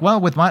 It's like, well,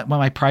 with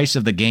my price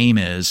of the game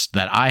is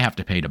that I have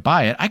to pay to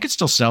buy it, I could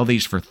still sell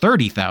these for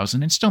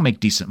 30,000 and still make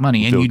decent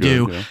money. And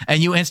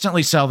and you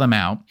instantly sell them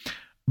out.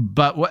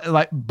 But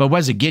what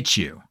does it get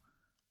you?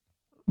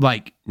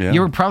 Like,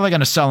 you're probably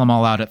going to sell them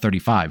all out at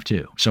 35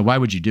 too. So why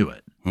would you do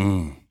it?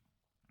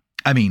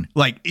 I mean,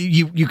 like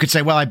you could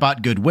say, well, I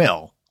bought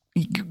Goodwill.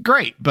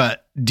 Great,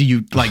 but do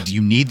you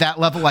need that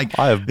level? Like,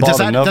 I have bought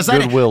enough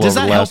Goodwill over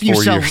the last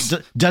 4 years.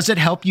 Does it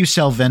help you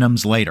sell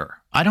Venoms later?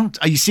 I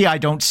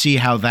don't see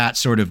how that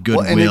sort of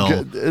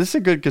goodwill. This is a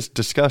good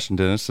discussion,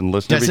 Dennis and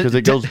listener, because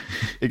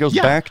it goes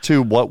back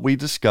to what we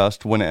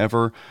discussed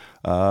whenever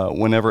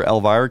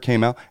Elvira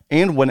came out,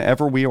 and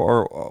whenever we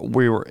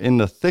were in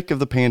the thick of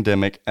the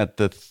pandemic, at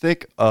the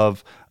thick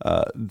of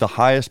the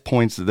highest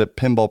points that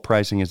pinball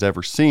pricing has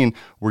ever seen,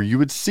 where you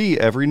would see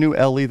every new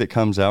LE that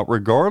comes out,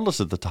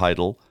 regardless of the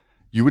title,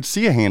 you would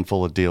see a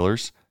handful of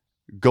dealers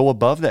go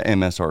above the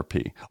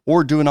MSRP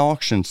or do an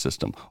auction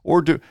system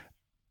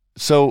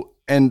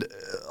and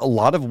a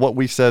lot of what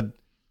we said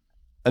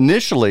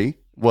initially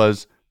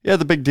was,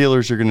 the big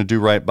dealers are going to do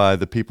right by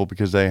the people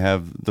because they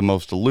have the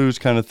most to lose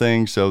kind of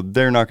thing. So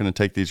they're not going to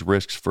take these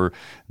risks for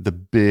the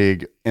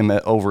big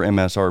over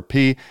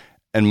MSRP.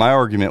 And my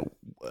argument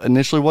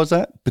initially was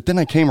that. But then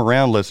I came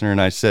around, listener, and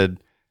I said,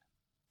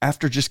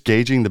 after just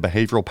gauging the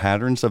behavioral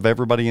patterns of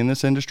everybody in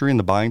this industry and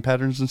the buying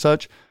patterns and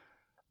such,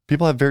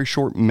 people have very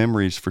short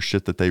memories for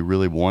shit that they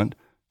really want.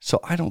 So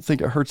I don't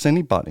think it hurts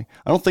anybody.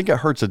 I don't think it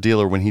hurts a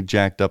dealer when he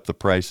jacked up the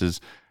prices,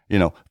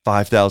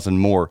 5,000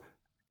 more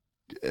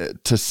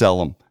to sell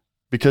them.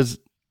 Because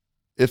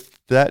if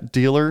that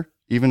dealer,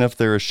 even if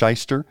they're a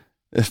shyster,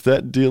 if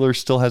that dealer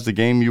still has the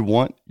game you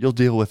want, you'll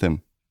deal with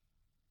him.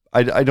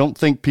 I don't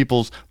think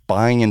people's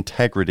buying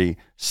integrity,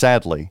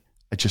 sadly,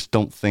 I just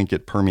don't think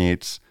it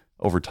permeates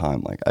over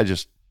time.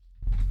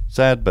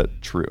 Sad but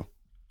true.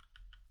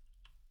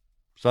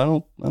 So I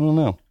don't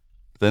know.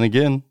 Then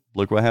again,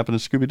 look what happened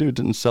to Scooby-Doo. It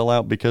didn't sell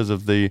out because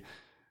of the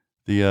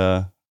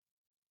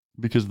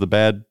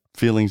bad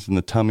feelings in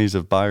the tummies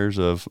of buyers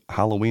of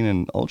Halloween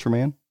and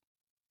Ultraman.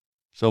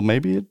 So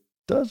maybe it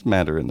does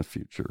matter in the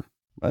future.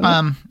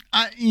 And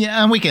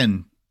we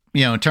can,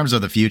 in terms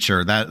of the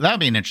future, that'd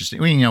be an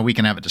interesting. We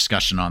can have a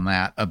discussion on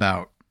that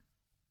about,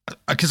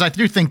 because I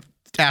do think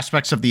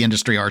aspects of the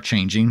industry are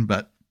changing,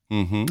 but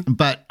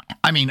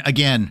I mean,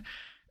 again,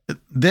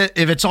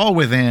 if it's all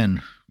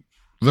within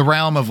the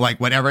realm of like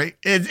whatever,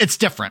 it's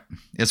different.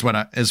 Is what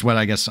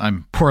I guess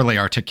I'm poorly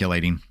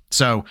articulating.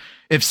 So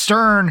if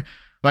Stern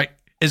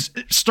is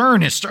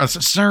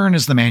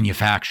the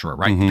manufacturer,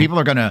 right? People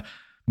are gonna,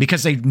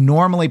 because they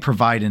normally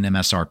provide an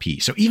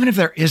MSRP. So even if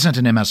there isn't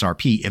an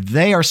MSRP, if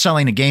they are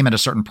selling a game at a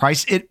certain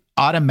price, it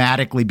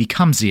automatically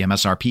becomes the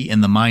MSRP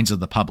in the minds of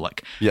the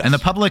public. Yes. And the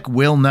public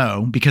will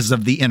know because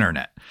of the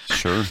internet.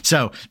 Sure.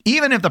 So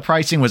even if the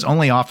pricing was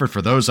only offered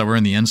for those that were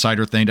in the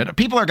insider thing,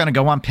 people are going to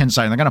go on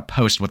Pinside and they're going to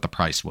post what the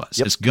price was.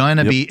 Yep. It's going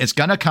to be, it's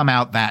going to come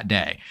out that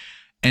day.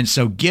 And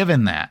so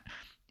given that,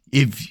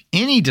 if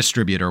any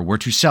distributor were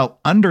to sell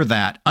under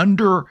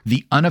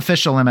the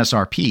unofficial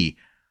MSRP,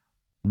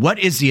 what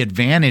is the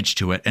advantage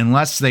to it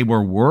unless they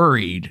were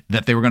worried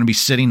that they were going to be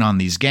sitting on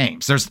these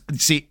games?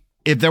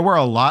 If there were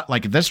a lot,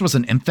 like if this was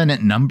an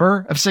infinite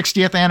number of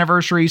 60th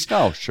anniversaries,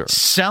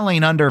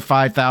 selling under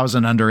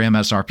 5,000 under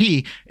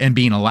MSRP and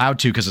being allowed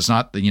to, because it's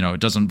not, it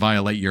doesn't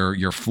violate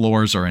your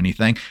floors or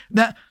anything,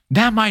 that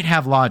might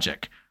have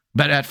logic.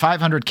 But at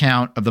 500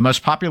 count of the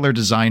most popular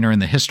designer in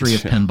the history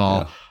of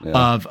pinball,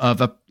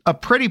 of a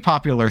pretty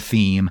popular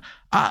theme,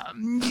 you're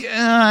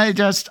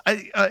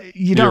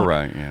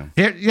right.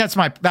 Yeah,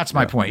 that's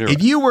my point. If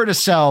right. you were to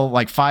sell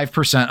like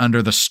 5%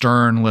 under the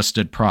Stern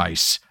listed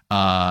price,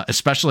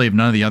 especially if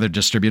none of the other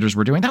distributors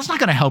were doing, that's not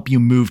going to help you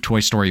move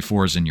Toy Story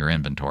 4s in your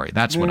inventory.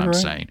 That's what I'm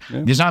saying.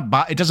 Yeah.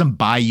 It doesn't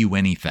buy you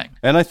anything.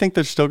 And I think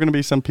there's still going to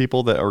be some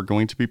people that are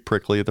going to be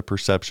prickly at the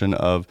perception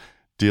of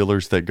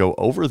dealers that go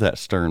over that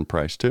Stern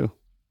price too.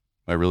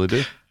 I really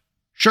do.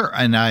 Sure.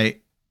 And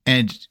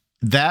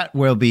that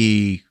will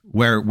be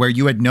where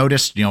you had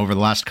noticed, over the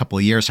last couple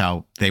of years,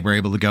 how they were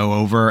able to go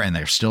over and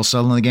they're still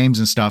selling the games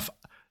and stuff.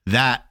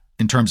 That,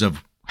 in terms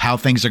of how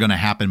things are going to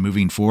happen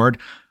moving forward,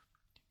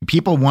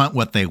 people want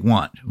what they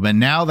want. But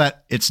now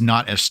that it's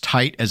not as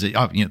tight as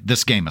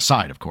this game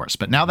aside, of course,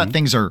 but now that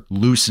things are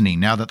loosening,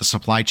 now that the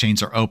supply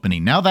chains are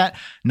opening, now that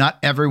not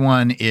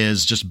everyone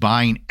is just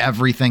buying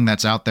everything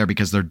that's out there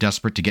because they're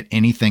desperate to get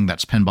anything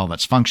that's pinball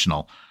that's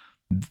functional,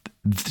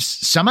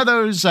 some of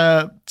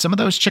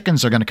those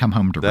chickens are going to come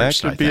home to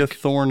roost. That could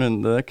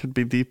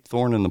be deep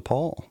thorn in the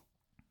paw.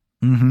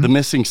 Mm-hmm. The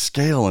missing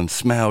scale in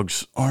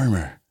Smaug's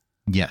armor.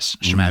 Yes,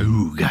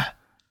 Smaug.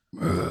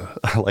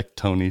 I like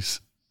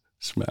Tony's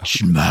Smaug.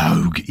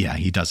 Smaug. Yeah,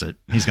 he does it.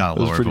 He's got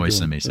a lower voice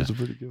than me. So. That's a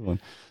pretty good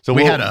one. So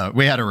we had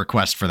a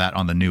request for that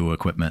on the new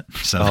equipment.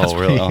 So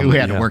we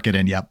had to work it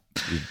in. Yep.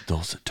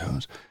 Dulcet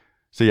tones.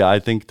 So yeah, I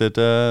think that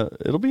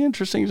it'll be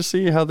interesting to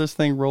see how this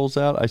thing rolls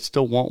out. I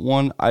still want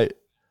one.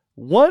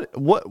 What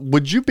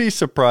would you be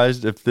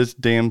surprised if this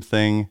damn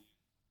thing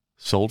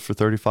sold for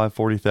 35,000,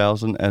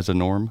 40,000 as a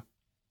norm?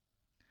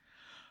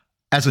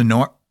 As a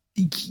norm?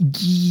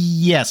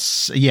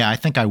 Yes. Yeah, I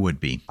think I would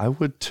be. I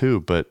would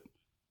too, but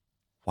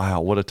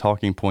wow, what a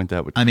talking point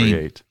that would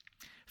create.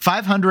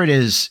 500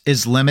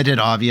 is limited,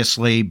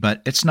 obviously,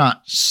 but it's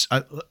not.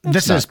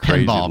 This is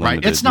pinball, limited,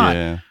 right? It's not.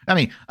 Yeah. I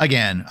mean,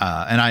 again,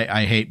 and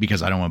I hate,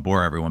 because I don't want to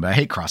bore everyone, but I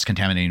hate cross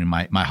contaminating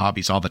my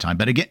hobbies all the time.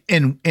 But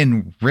again,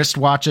 in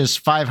wristwatches,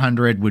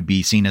 500 would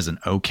be seen as an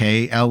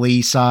okay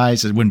LE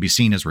size. It wouldn't be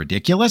seen as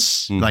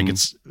ridiculous. Mm-hmm. Like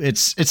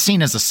it's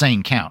seen as a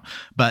sane count.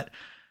 But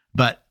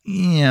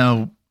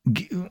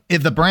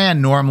if the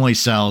brand normally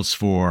sells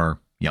for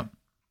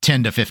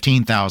 $10,000 to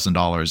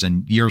 $15,000,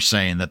 and you're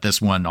saying that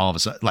this one, all of a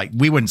sudden, like,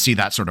 we wouldn't see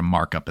that sort of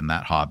markup in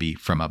that hobby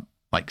from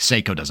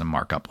Seiko doesn't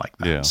mark up like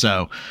that. Yeah.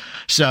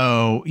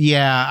 So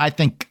yeah, I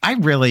think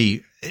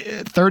 30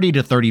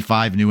 to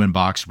 35 new in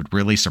box would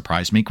really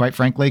surprise me, quite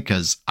frankly,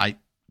 because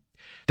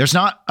there's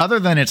not, other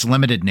than its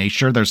limited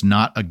nature, there's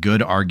not a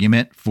good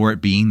argument for it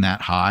being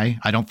that high.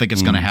 I don't think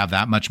it's going to have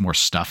that much more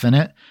stuff in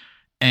it.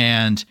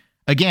 And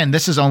again,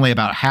 this is only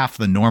about half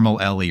the normal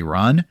LE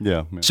run.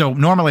 Yeah. So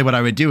normally what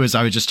I would do is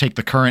I would just take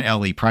the current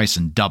LE price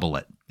and double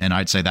it. And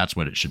I'd say that's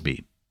what it should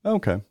be.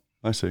 Okay.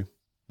 I see.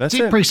 That's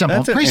pretty simple.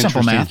 That's pretty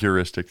simple math.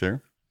 Heuristic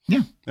there.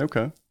 Yeah.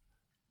 Okay.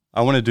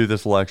 I want to do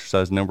this little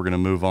exercise, and then we're going to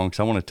move on, because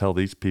I want to tell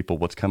these people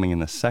what's coming in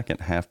the second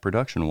half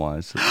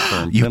production-wise.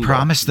 You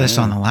promised this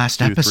on the last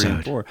 2, episode. 3,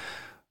 and 4.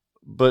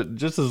 But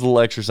just as a little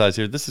exercise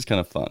here, this is kind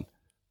of fun.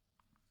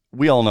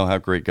 We all know how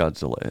great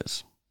Godzilla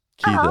is.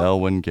 Keith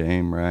Elwin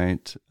game,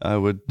 right? I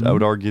would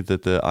argue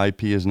that the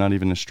IP is not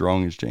even as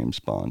strong as James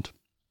Bond.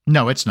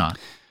 No, it's not.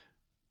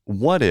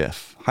 What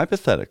if,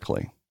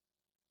 hypothetically,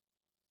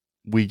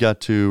 we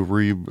got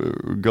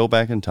to go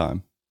back in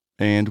time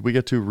and we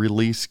got to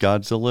release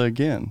Godzilla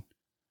again,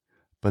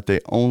 but they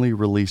only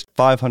released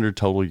 500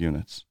 total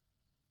units?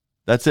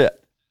 That's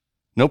it.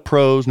 No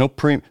pros, no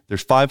premium.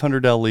 There's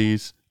 500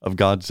 LEs of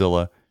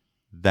Godzilla.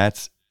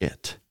 That's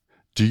it.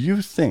 Do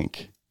you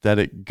think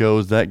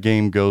that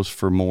game goes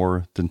for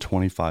more than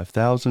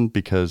 25,000?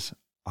 Because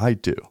I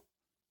do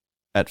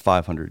at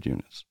 500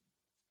 units.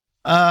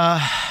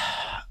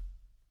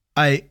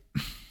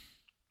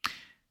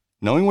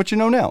 Knowing what you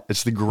know now,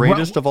 it's the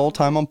greatest of all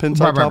time on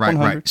Pinside Top 100.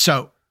 Right.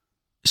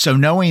 So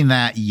knowing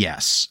that,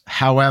 yes.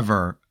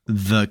 However,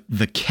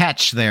 the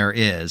catch there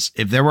is,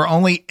 if there were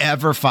only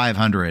ever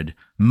 500,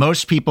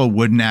 most people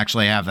wouldn't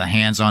actually have the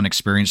hands-on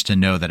experience to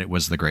know that it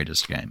was the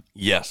greatest game.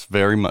 Yes,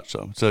 very much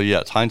so. So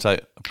yeah, it's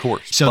hindsight, of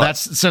course. So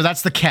that's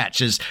the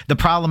catch. Is the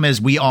problem is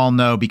we all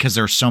know, because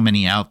there's so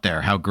many out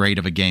there, how great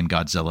of a game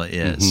Godzilla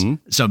is.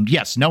 Mm-hmm. So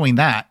yes, knowing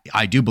that,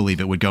 I do believe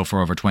it would go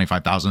for over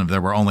 25,000 if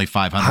there were only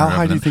 500. How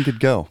high do you think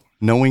it'd go?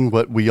 knowing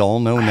what we all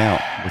know now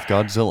with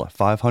Godzilla,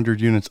 500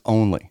 units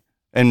only,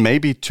 and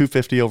maybe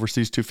 250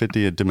 overseas,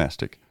 250 at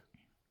domestic.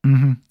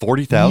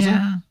 40,000?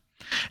 Yeah.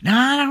 No,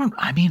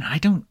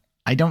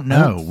 I don't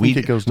know. We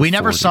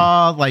never 40.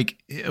 saw, like,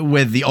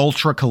 with the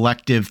ultra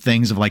collective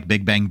things of like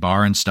Big Bang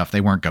Bar and stuff,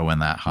 they weren't going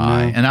that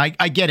high. No. And I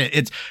get it.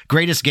 It's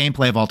greatest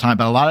gameplay of all time,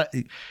 but a lot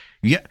of,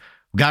 we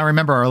got to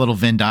remember our little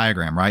Venn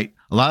diagram, right?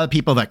 A lot of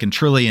people that can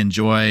truly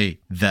enjoy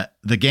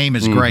the game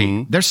is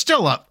great. There's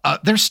still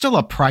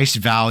a price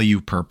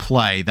value per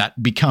play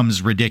that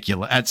becomes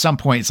ridiculous. At some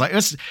point, it's like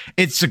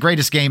it's the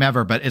greatest game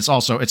ever, but it's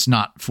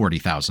not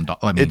 $40,000.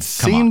 I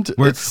mean,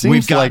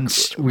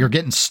 we're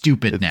getting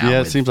stupid now.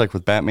 Yeah, it seems like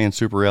with Batman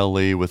Super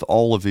LE, with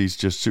all of these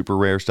just super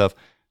rare stuff,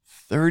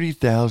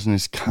 30,000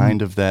 is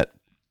kind of that.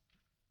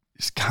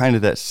 Is kind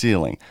of that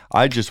ceiling.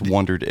 I just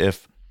wondered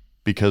if,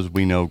 because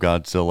we know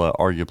Godzilla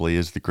arguably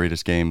is the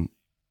greatest game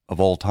of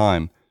all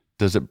time,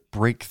 does it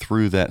break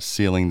through that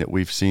ceiling that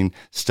we've seen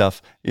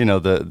stuff,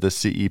 the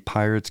CE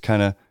Pirates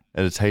kind of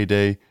at its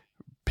heyday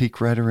peak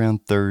right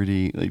around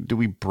 30. Like, do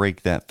we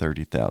break that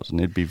 30,000?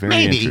 It'd be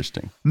very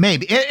interesting.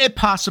 Maybe it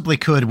possibly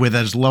could, with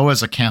as low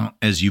as a count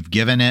as you've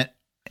given it.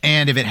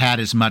 And if it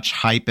had as much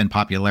hype and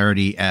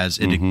popularity as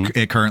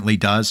it currently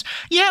does.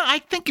 Yeah, I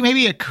think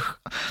maybe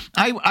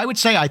I would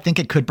say I think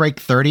it could break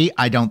 30.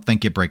 I don't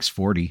think it breaks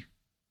 40.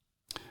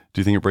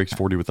 Do you think it breaks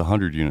 40 with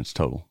 100 units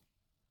total?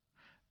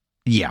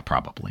 Yeah,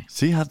 probably.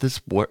 See how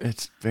this works?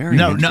 It's very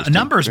interesting.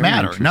 Numbers very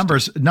matter.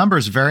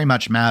 Numbers very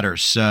much matter.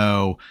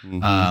 So,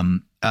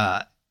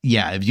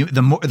 yeah, if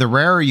the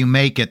rarer you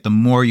make it, the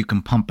more you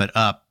can pump it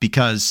up,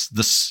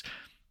 because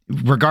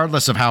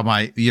regardless of how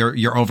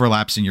your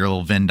overlaps in your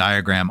little Venn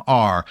diagram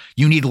are,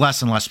 you need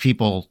less and less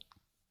people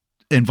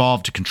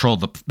involved to control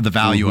the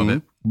value of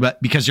it.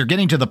 But because you're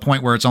getting to the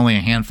point where it's only a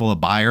handful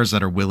of buyers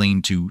that are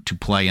willing to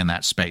play in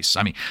that space.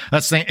 I mean,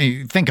 let's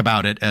think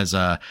about it as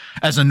a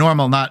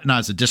normal, not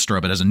as a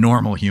distro, but as a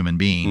normal human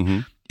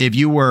being. If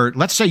you were,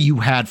 let's say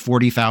you had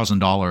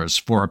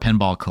 $40,000 for a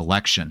pinball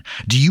collection,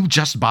 do you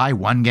just buy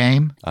one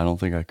game? I don't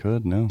think I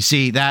could. No.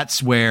 See,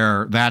 that's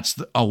a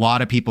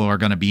lot of people are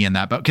going to be in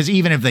that boat, because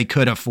even if they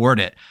could afford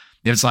it,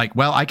 it's like,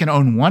 well, I can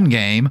own one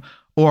game,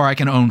 or I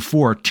can own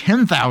 4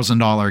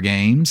 $10,000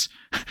 games,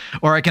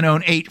 or I can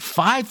own 8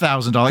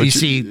 $5,000. You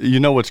see, you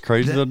know what's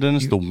crazy though,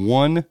 Dennis? The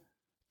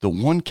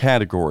one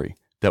category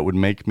that would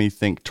make me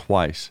think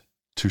twice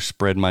to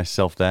spread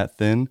myself that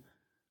thin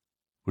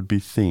would be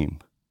theme.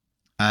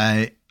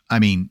 I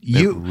mean,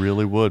 you it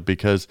really would,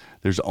 because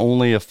there's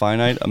only a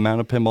finite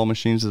amount of pinball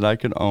machines that I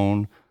could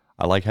own.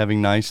 I like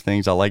having nice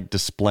things. I like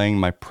displaying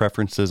my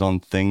preferences on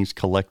things,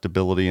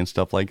 collectability and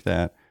stuff like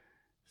that.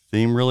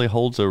 Theme really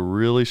holds a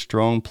really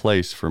strong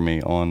place for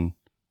me on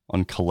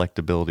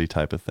collectability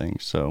type of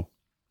things. So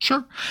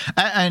sure.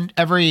 And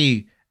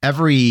every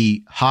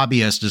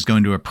hobbyist is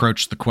going to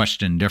approach the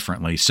question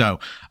differently. So,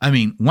 I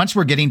mean, once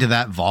we're getting to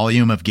that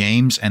volume of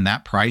games and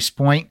that price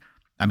point,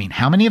 I mean,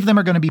 how many of them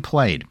are going to be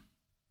played?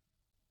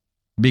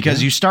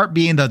 Because you start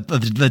being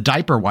the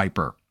diaper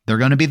wiper. They're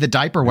going to be the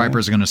diaper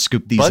wipers are going to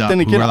scoop these up. Then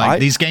again, who are like,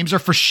 these games are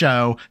for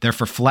show. They're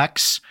for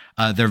flex.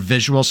 They're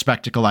visual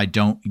spectacle. I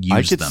don't use them.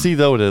 I could see,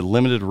 though, at a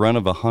limited run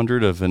of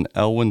 100 of an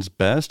Elwyn's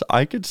Best,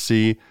 I could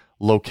see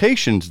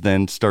locations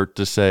then start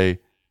to say,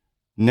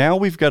 now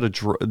we've got a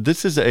draw.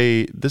 This is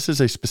a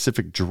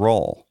specific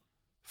draw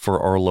for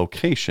our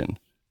location,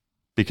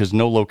 because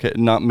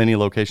not many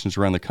locations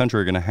around the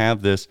country are going to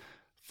have this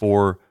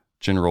for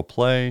general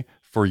play,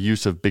 for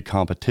use of big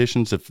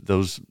competitions. If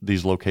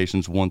these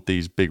locations want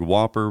these big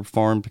whopper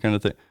farm kind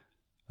of thing,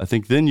 I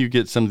think then you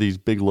get some of these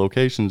big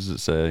locations that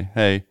say,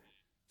 hey,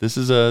 this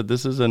is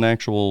an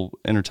actual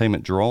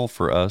entertainment draw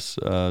for us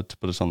to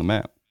put us on the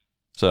map.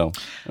 So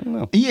I don't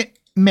know. Yeah,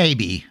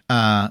 maybe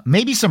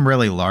some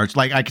really large,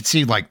 like I could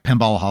see like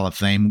Pinball Hall of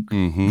Fame,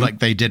 like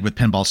they did with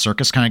Pinball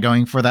Circus, kind of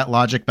going for that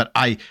logic. But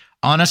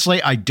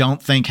honestly, I don't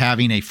think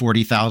having a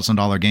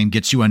 $40,000 game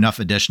gets you enough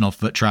additional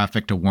foot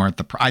traffic to warrant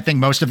I think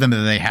most of them,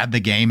 if they had the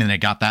game and it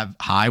got that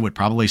high, would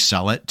probably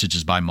sell it to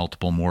just buy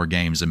multiple more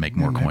games and make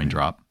more coin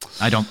drop.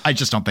 I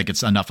just don't think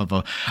it's enough of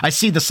I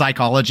see the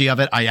psychology of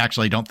it. I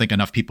actually don't think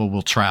enough people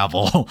will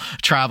travel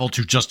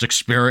to just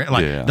experience.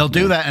 Like they'll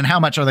do that. And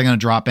how much are they going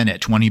to drop in at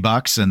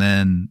 $20 and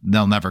then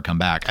they'll never come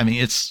back? I mean,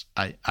 these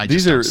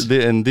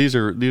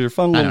are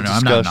fun little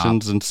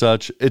discussions and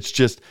such.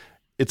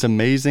 It's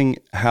amazing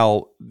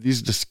how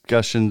these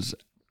discussions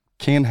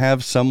can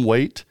have some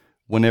weight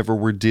whenever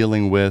we're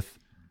dealing with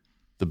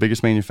the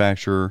biggest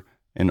manufacturer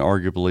and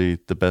arguably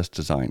the best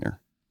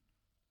designer.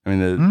 I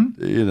mean,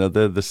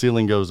 the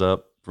ceiling goes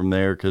up from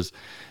there, because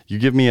you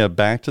give me a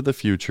Back to the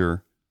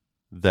Future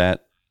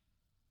that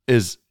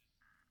is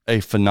a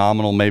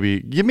phenomenal,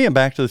 maybe give me a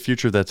Back to the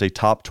Future that's a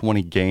top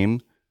 20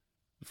 game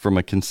from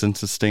a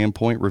consensus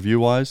standpoint,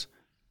 review-wise.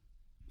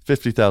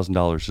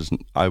 $50,000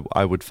 isn't.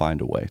 I would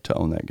find a way to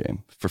own that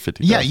game for $50,000.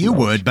 Yeah, you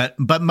would, but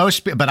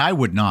I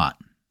would not.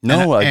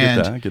 No,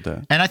 I get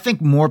that. And I think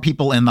more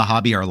people in the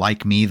hobby are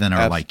like me than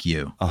are like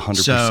you.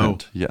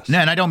 100%. Yes.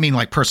 And I don't mean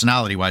like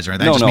personality wise or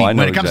anything. No, I just mean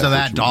know when it comes exactly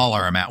to that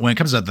dollar amount, when it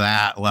comes to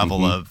that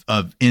level of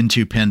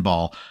into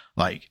pinball,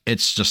 like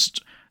it's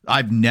just,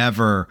 I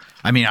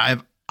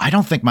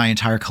don't think my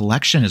entire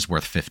collection is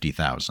worth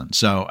 50,000.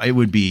 So it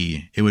would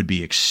be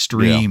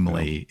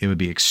extremely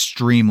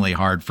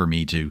hard for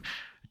me to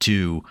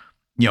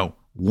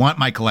want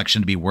my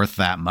collection to be worth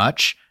that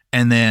much.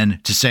 And then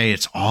to say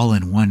it's all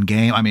in one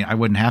game. I mean, I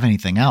wouldn't have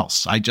anything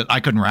else. I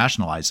couldn't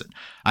rationalize it.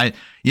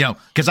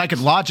 Cause I could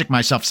logic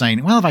myself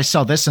saying, well, if I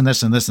sell this and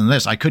this and this and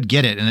this, I could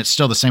get it. And it's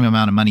still the same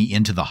amount of money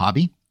into the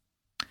hobby.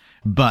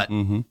 But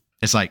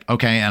it's like,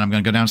 okay. And I'm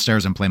going to go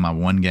downstairs and play my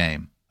one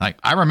game. Like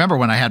I remember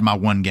when I had my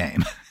one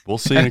game. We'll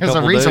see in a couple days.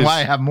 There's a reason why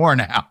I have more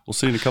now. We'll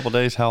see in a couple of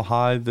days how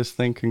high this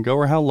thing can go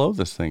or how low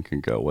this thing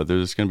can go, whether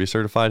it's going to be a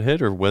certified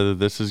hit or whether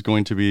this is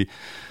going to be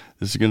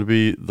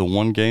the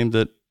one game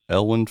that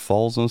Elwin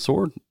falls on the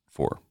sword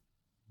for.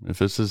 If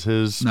this is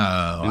his,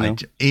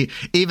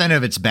 even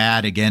if it's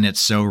bad, again, it's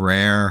so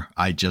rare.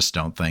 I just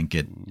don't think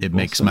it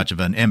makes much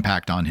of an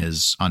impact on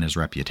his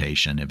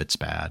reputation if it's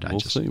bad. We'll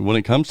see. When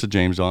it comes to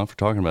James Bond, if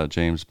we're talking about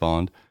James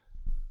Bond,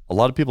 a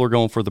lot of people are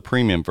going for the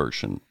premium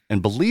version.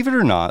 And believe it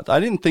or not, I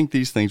didn't think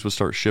these things would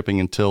start shipping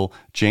until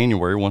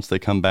January once they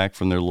come back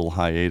from their little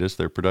hiatus,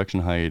 their production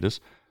hiatus.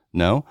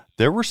 No,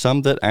 there were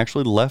some that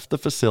actually left the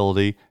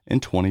facility in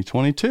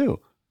 2022.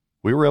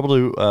 We were able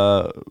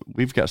to,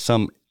 we've got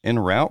some en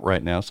route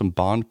right now, some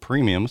Bond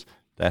premiums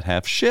that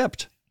have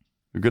shipped.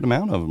 A good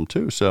amount of them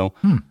too. So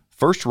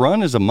first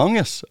run is among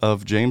us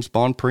of James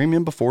Bond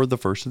premium before the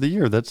first of the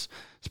year. It's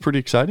pretty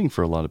exciting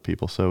for a lot of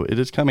people. So it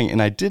is coming.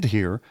 And I did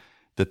hear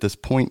that this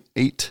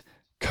 0.8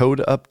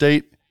 code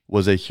update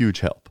was a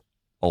huge help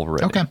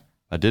already. Okay.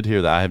 I did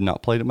hear that. I have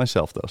not played it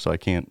myself though, so I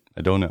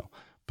don't know.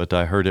 But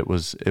I heard it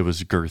was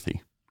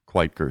girthy,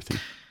 quite girthy.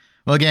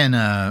 Well, again,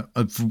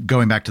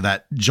 going back to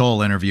that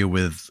Joel interview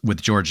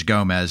with George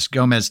Gomez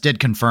did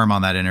confirm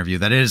on that interview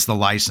that it is the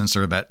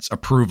licensor that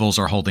approvals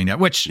are holding it,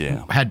 which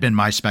had been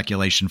my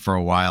speculation for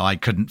a while. I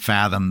couldn't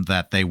fathom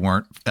that they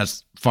weren't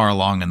as far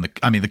along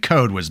the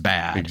code was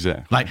bad.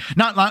 Exactly. Like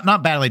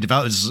not badly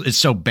developed. It's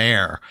so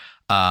bare.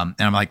 And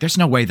I'm like, there's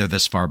no way they're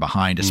this far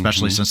behind,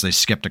 especially since they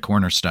skipped a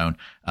cornerstone.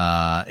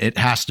 It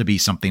has to be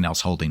something else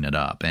holding it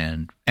up.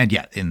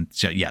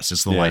 Yes,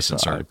 it's the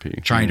licensor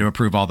IP, trying to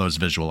approve all those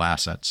visual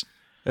assets.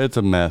 It's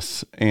a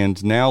mess.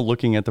 And now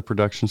looking at the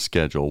production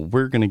schedule,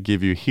 we're going to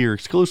give you here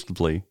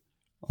exclusively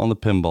on the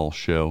Pinball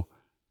Show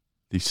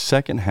the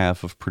second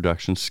half of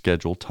production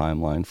schedule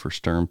timeline for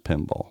Stern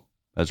Pinball.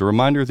 As a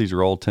reminder, these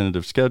are all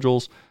tentative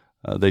schedules.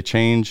 They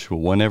change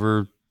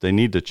whenever they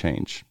need to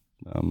change.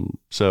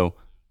 So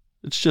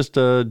it's just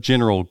a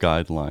general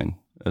guideline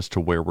as to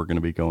where we're going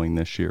to be going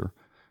this year.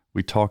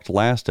 We talked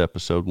last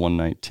episode,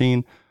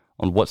 119,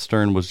 on what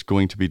Stern was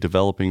going to be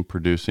developing,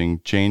 producing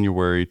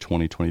January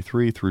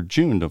 2023 through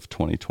June of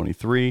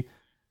 2023.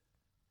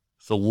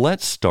 So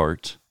let's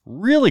start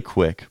really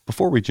quick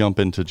before we jump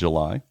into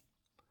July.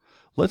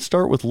 Let's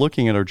start with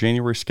looking at our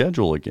January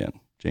schedule again.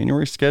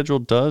 January schedule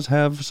does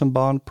have some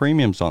Bond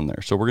premiums on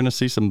there. So we're going to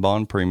see some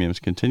Bond premiums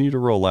continue to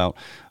roll out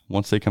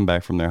once they come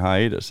back from their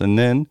hiatus. And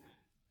then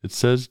it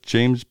says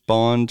James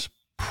Bond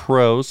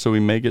Pros, so we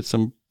may get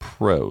some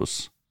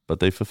pros, but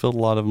they fulfilled a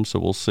lot of them, so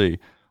we'll see.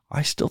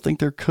 I still think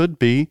there could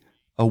be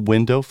a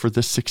window for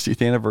the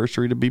 60th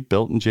anniversary to be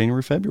built in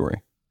January,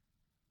 February.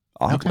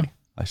 Oddly, okay.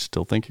 I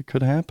still think it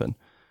could happen.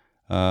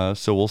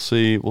 So we'll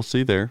see. We'll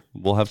see there.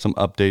 We'll have some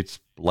updates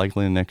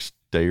likely in the next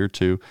day or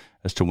two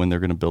as to when they're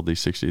going to build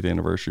these 60th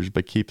anniversaries,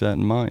 but keep that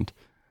in mind.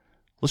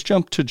 Let's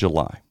jump to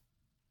July.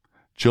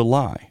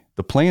 July,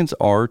 the plans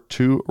are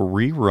to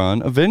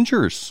rerun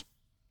Avengers.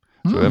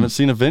 So we haven't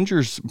seen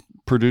Avengers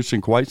produced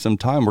in quite some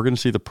time. We're going to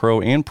see the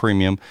Pro and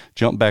Premium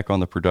jump back on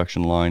the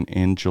production line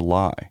in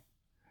July.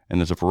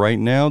 And as of right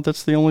now,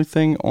 that's the only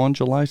thing on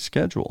July's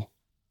schedule.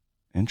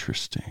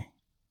 Interesting.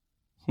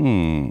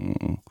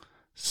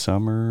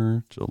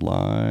 Summer,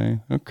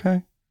 July.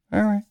 Okay.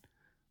 All right.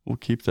 We'll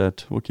keep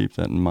that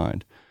in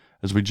mind.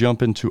 As we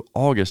jump into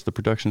August, the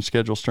production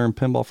schedule Stern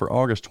Pinball for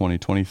August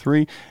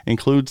 2023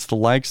 includes the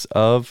likes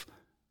of,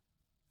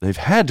 they've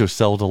had to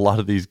sell a lot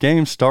of these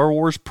games, Star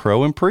Wars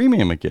Pro and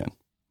Premium again.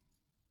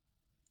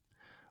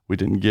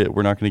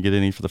 We're not going to get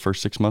any for the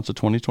first 6 months of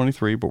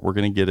 2023, but we're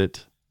going to get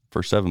it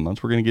for 7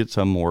 months. We're going to get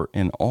some more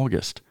in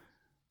August.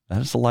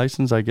 That is a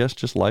license, I guess,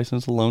 just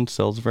license alone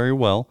sells very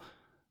well.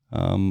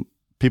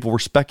 People were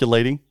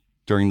speculating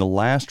during the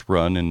last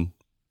run in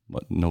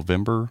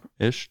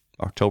November-ish,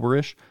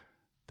 October-ish,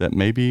 that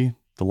maybe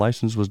the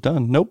license was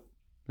done. Nope.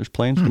 There's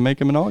plans to make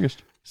them in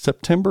August.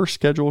 September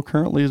schedule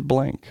currently is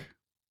blank.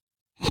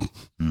 I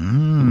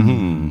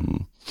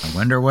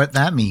wonder what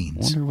that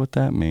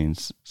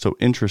means. So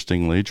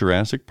interestingly,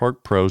 Jurassic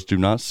Park Pros do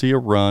not see a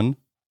run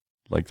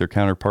like their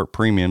counterpart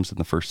premiums in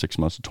the first 6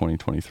 months of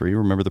 2023.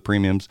 Remember, the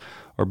premiums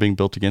are being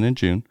built again in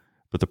June,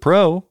 but the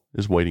Pro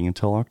is waiting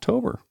until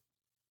October.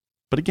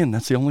 But again,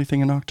 that's the only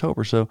thing in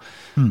October. So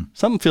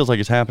something feels like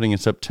it's happening in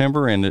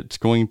September, and it's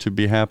going to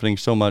be happening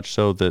so much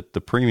so that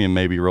the premium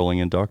may be rolling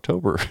into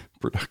October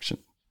production.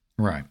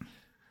 Right.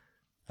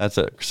 That's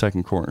a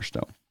second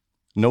cornerstone.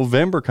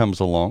 November comes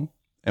along,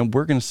 and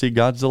we're going to see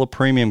Godzilla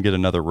Premium get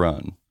another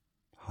run.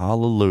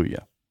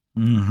 Hallelujah.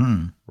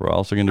 Mm-hmm. We're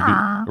also going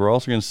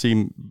to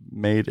see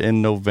made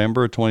in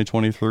November of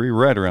 2023,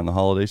 right around the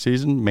holiday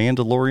season,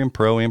 Mandalorian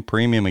Pro and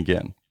Premium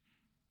again.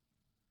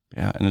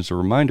 Yeah, and as a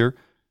reminder,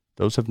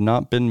 those have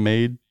not been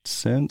made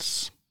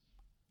since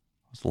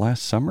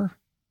last summer,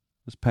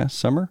 this past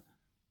summer.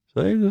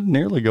 So they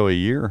nearly go a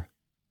year.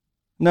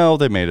 No,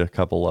 they made a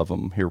couple of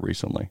them here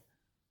recently.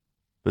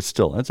 But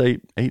still, that's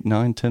 8,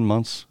 9, 10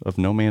 months of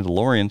no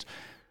Mandalorians.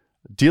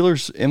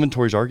 Dealers'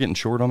 inventories are getting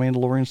short on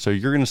Mandalorians, so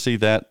you're going to see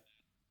that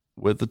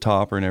with the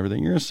topper and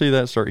everything. You're going to see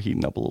that start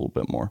heating up a little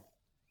bit more.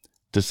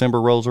 December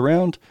rolls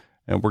around,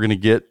 and we're going to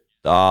get,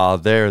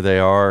 there they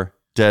are,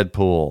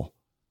 Deadpool.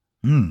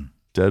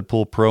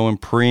 Deadpool Pro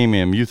and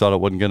Premium. You thought it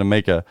wasn't going to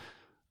make a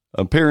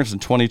appearance in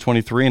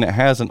 2023, and it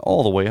hasn't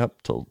all the way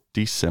up till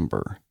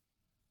December.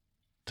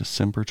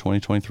 December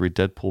 2023,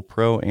 Deadpool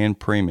Pro and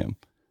Premium.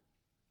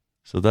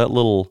 So that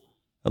little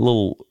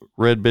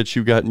red bitch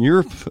you got in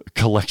your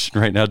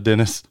collection right now,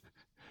 Dennis,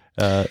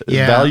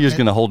 value is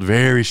going to hold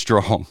very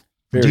strong.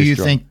 Do you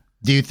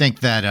think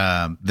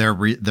that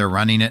they're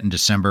running it in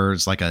December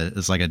is like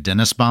a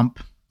dentist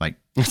bump, like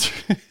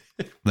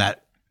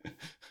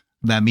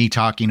that me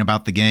talking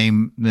about the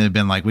game? They've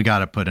been like, we got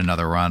to put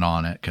another run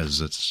on it because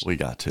this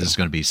is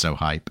going to be so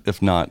hype.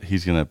 If not,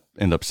 he's going to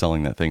end up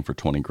selling that thing for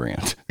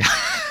 $20,000.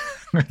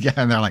 Yeah,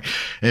 and they're like,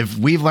 if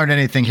we've learned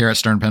anything here at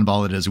Stern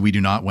Pinball, it is we do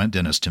not want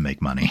dentists to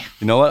make money.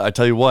 You know what? I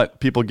tell you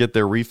what, people get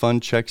their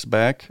refund checks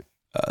back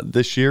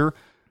this year.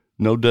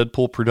 No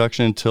Deadpool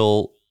production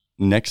until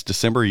next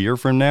December, a year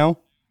from now.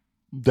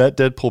 That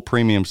Deadpool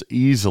Premium's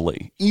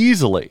easily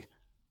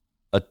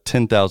a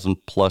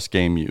 10,000 plus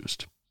game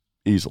used.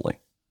 Easily.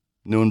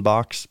 New in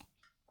box,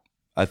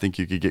 I think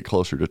you could get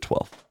closer to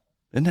 12.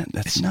 Isn't that?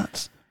 That's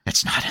nuts.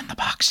 It's not in the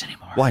box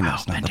anymore. Why not?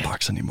 It's not in the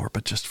box anymore,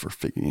 but just for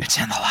figuring. It's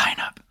in the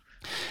lineup.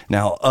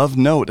 Now, of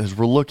note, as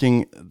we're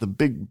looking the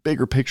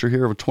bigger picture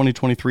here of a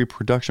 2023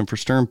 production for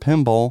Stern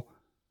Pinball,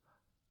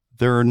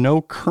 there are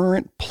no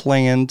current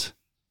planned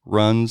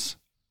runs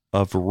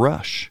of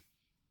Rush,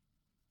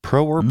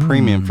 Pro or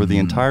Premium, for the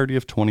entirety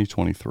of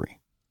 2023.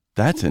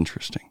 That's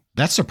interesting.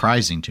 That's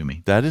surprising to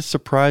me. That is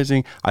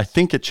surprising. I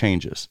think it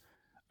changes.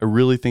 I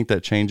really think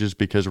that changes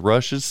because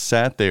Rush has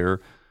sat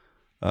there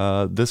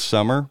this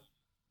summer.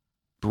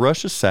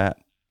 Rush has sat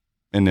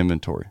in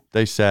inventory.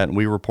 They sat, and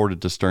we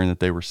reported to Stern that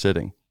they were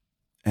sitting.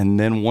 And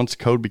then once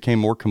code became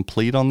more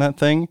complete on that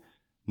thing,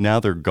 now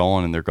they're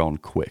gone, and they're gone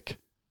quick.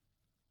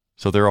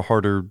 So they're a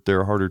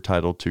harder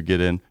title to get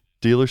in.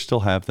 Dealers still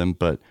have them,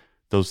 but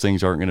those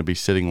things aren't going to be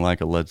sitting like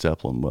a Led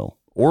Zeppelin will,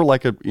 or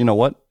like a, you know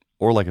what,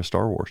 or like a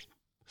Star Wars.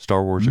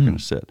 Star Wars are going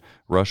to sit.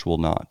 Rush will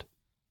not.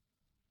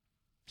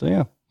 So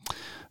yeah,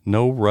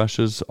 no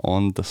Rushes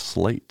on the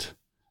slate.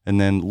 And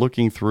then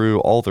looking through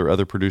all their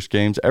other produced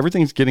games,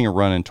 everything's getting a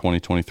run in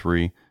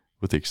 2023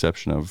 with the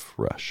exception of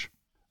Rush.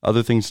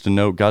 Other things to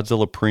note,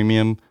 Godzilla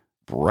Premium,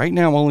 right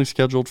now only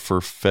scheduled for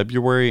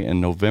February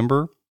and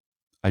November.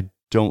 I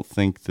don't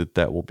think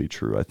that will be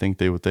true. I think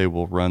they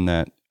will run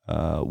that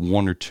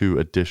one or two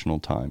additional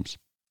times.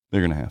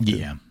 They're going to have to.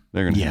 Yeah.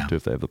 They're going to have to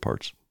if they have the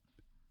parts.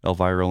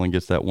 Elvira only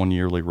gets that one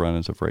yearly run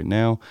as of right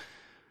now.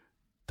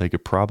 They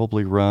could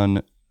probably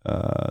run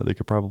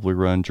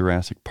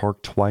Jurassic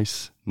Park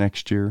twice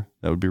next year.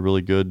 That would be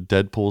really good.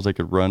 Deadpools they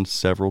could run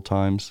several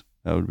times.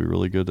 That would be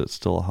really good. That's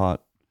still a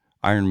hot.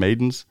 Iron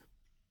Maidens,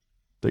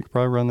 they could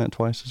probably run that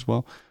twice as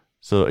well.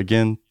 So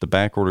again, the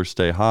back orders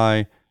stay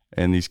high,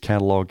 and these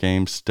catalog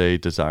games stay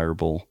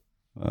desirable,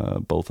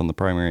 both on the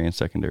primary and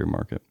secondary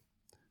market.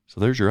 So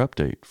there's your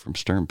update from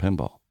Stern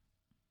Pinball.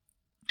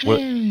 What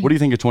do you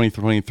think of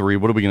 2023?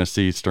 What are we going to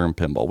see Stern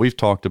Pinball? We've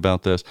talked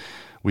about this.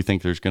 We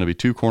think there's going to be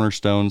two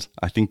cornerstones.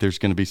 I think there's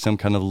going to be some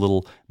kind of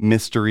little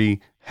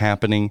mystery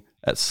happening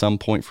at some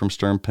point from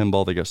Stern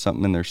Pinball. They got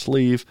something in their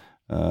sleeve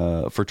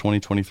for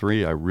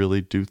 2023. I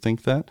really do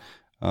think that.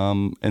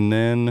 And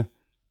then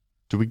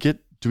do we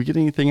get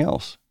anything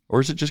else? Or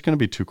is it just going to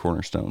be two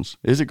cornerstones?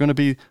 Is it going to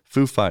be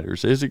Foo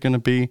Fighters? Is it going to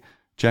be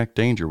Jack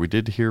Danger? We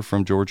did hear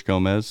from George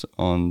Gomez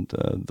on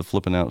the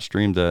Flippin' Out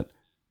stream that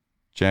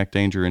Jack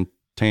Danger and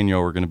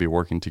Tanyo are going to be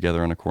working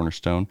together on a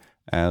cornerstone,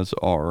 as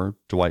are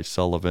Dwight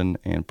Sullivan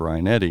and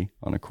Brian Eddy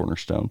on a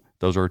cornerstone.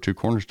 Those are our two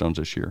cornerstones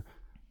this year.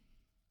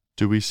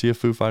 Do we see a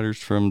Foo Fighters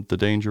from the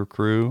Danger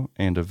crew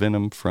and a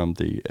Venom from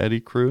the Eddy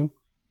crew?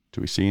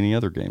 Do we see any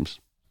other games?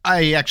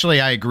 I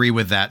agree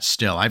with that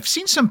still. I've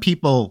seen some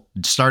people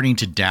starting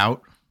to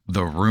doubt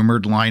the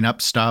rumored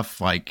lineup stuff.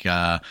 Like,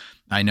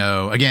 I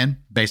know, again,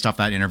 based off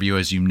that interview,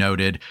 as you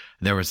noted,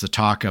 there was the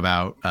talk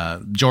about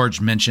George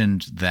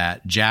mentioned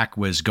that Jack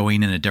was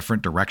going in a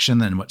different direction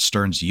than what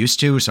Stern's used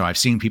to. So I've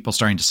seen people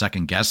starting to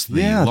second guess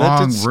the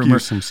long rumor.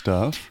 Some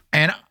stuff.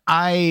 And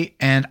I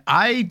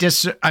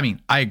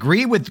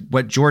agree with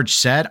what George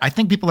said. I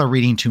think people are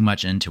reading too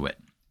much into it.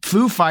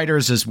 Foo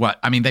Fighters is what,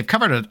 I mean, they've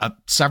covered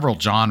several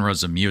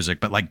genres of music,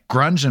 but like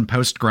grunge and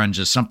post-grunge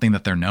is something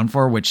that they're known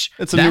for, which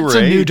It's a that's newer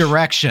a new age.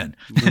 direction.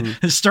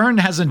 Stern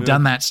hasn't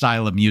done that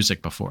style of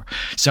music before.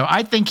 So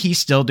I think he's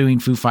still doing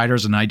Foo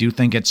Fighters, and I do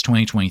think it's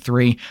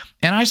 2023.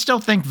 And I still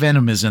think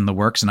Venom is in the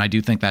works, and I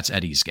do think that's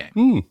Eddie's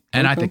game.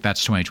 And I think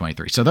that's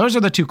 2023. So those are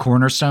the two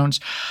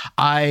cornerstones.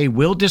 I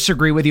will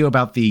disagree with you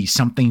about the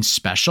something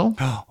special.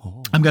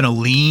 I'm going to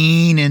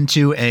lean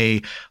into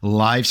a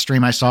live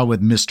stream I saw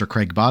with Mr.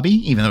 Craig Bobby,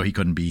 even though he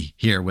couldn't be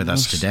here with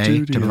us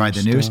today to provide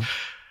the news,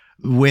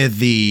 with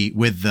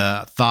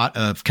the thought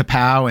of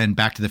Kapow and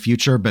Back to the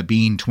Future, but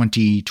being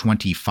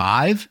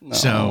 2025.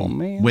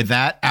 With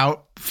that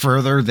out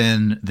further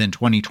than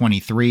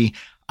 2023,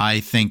 I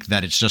think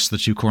that it's just the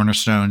two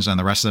cornerstones, and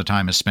the rest of the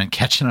time is spent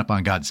catching up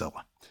on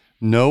Godzilla.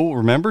 No,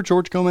 remember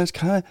George Gomez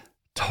kind of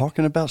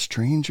talking about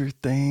Stranger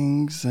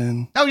Things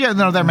and... Oh, yeah,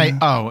 no, there may...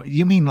 Oh,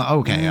 you mean...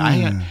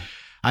 Okay,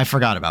 I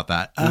forgot about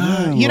that.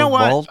 You know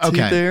what?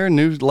 Okay. There,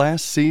 new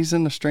last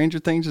season of Stranger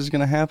Things is going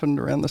to happen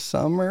around the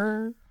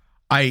summer.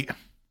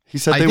 He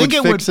said they would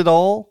fix it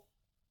all.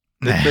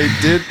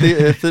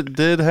 If it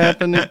did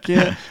happen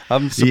again.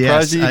 I'm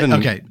surprised he even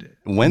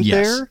went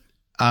there.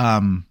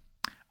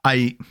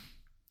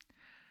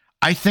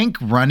 I think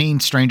running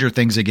Stranger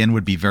Things again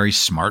would be very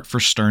smart for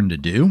Stern to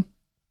do.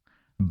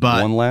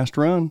 But one last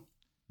run.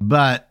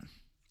 But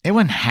it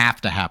wouldn't have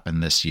to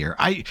happen this year.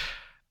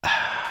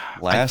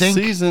 Last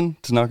season,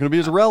 it's not going to be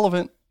as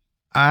relevant.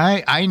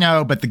 I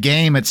know, but the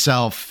game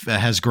itself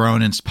has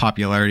grown in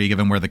popularity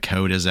given where the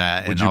code is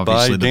at. Would and you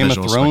buy Game of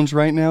Thrones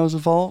right now as a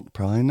vault?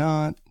 Probably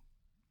not.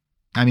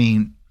 I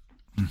mean,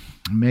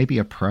 maybe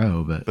a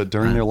pro, but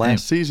during their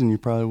last season, you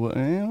probably would.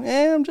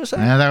 I'm just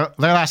saying.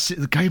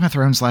 The Game of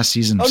Thrones last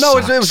season. Oh no,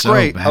 it was so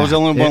great. bad. I was the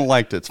only one who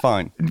liked it. It's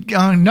fine.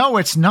 No,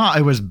 it's not.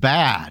 It was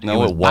bad.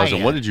 No, it wasn't.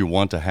 Bad. What did you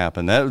want to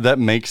happen? That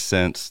makes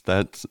sense.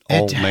 That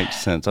all makes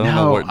sense. I don't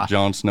know what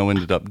Jon Snow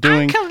ended up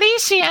doing. I'm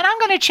Khaleesi, and I'm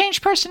going to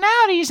change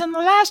personalities in the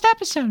last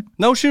episode.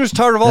 No, she was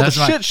tired of all the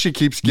shit she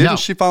keeps getting.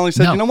 She finally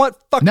said, "You know what?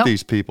 Fuck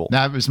these people."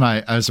 That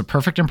was a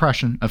perfect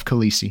impression of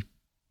Khaleesi.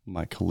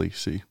 My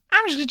Khaleesi.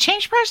 I'm just going to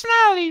change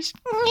personalities.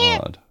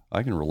 God,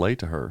 I can relate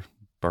to her.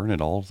 Burn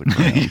it all to the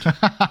ground.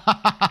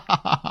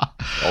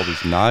 All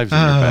these knives in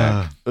your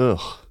back. Ugh.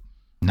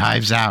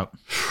 Knives out.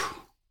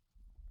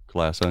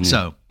 Glass onion.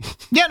 So,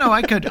 yeah, no,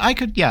 I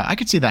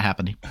could see that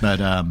happening.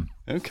 But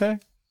okay.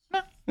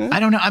 I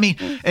don't know. I mean,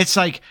 it's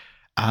like,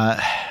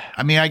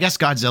 I guess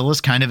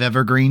Godzilla's kind of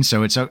evergreen.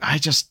 So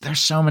there's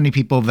so many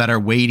people that are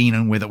waiting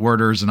and with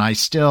orders, and I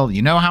still,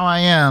 you know how I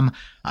am.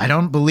 I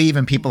don't believe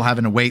in people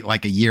having to wait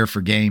like a year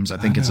for games. I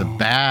think it's a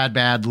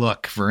bad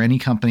look for any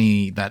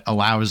company that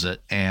allows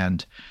it,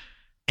 and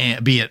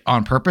be it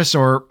on purpose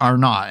or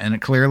not. And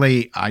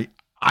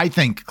I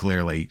think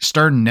clearly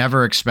Stern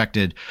never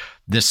expected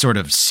this sort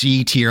of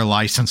C-tier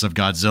license of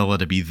Godzilla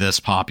to be this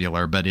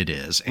popular, but it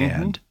is.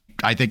 Mm-hmm. And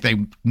I think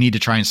they need to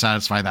try and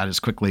satisfy that as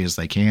quickly as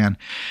they can.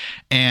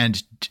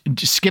 And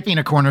skipping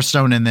a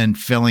cornerstone and then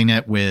filling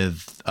it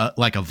with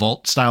like a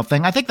vault style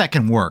thing, I think that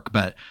can work.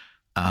 But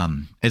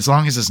as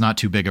long as it's not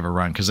too big of a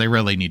run, because they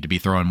really need to be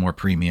throwing more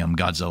premium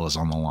Godzillas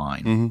on the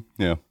line.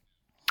 Mm-hmm. Yeah.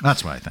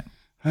 That's what I think.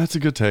 That's a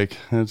good take.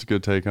 I'm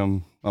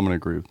going to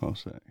agree with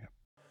most of that. Yeah.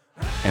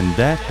 And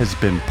that has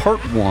been part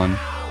 1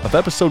 of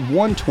episode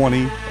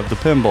 120 of The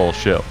Pinball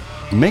Show.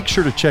 Make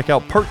sure to check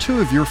out part 2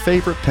 of your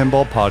favorite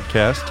pinball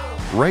podcast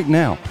right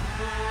now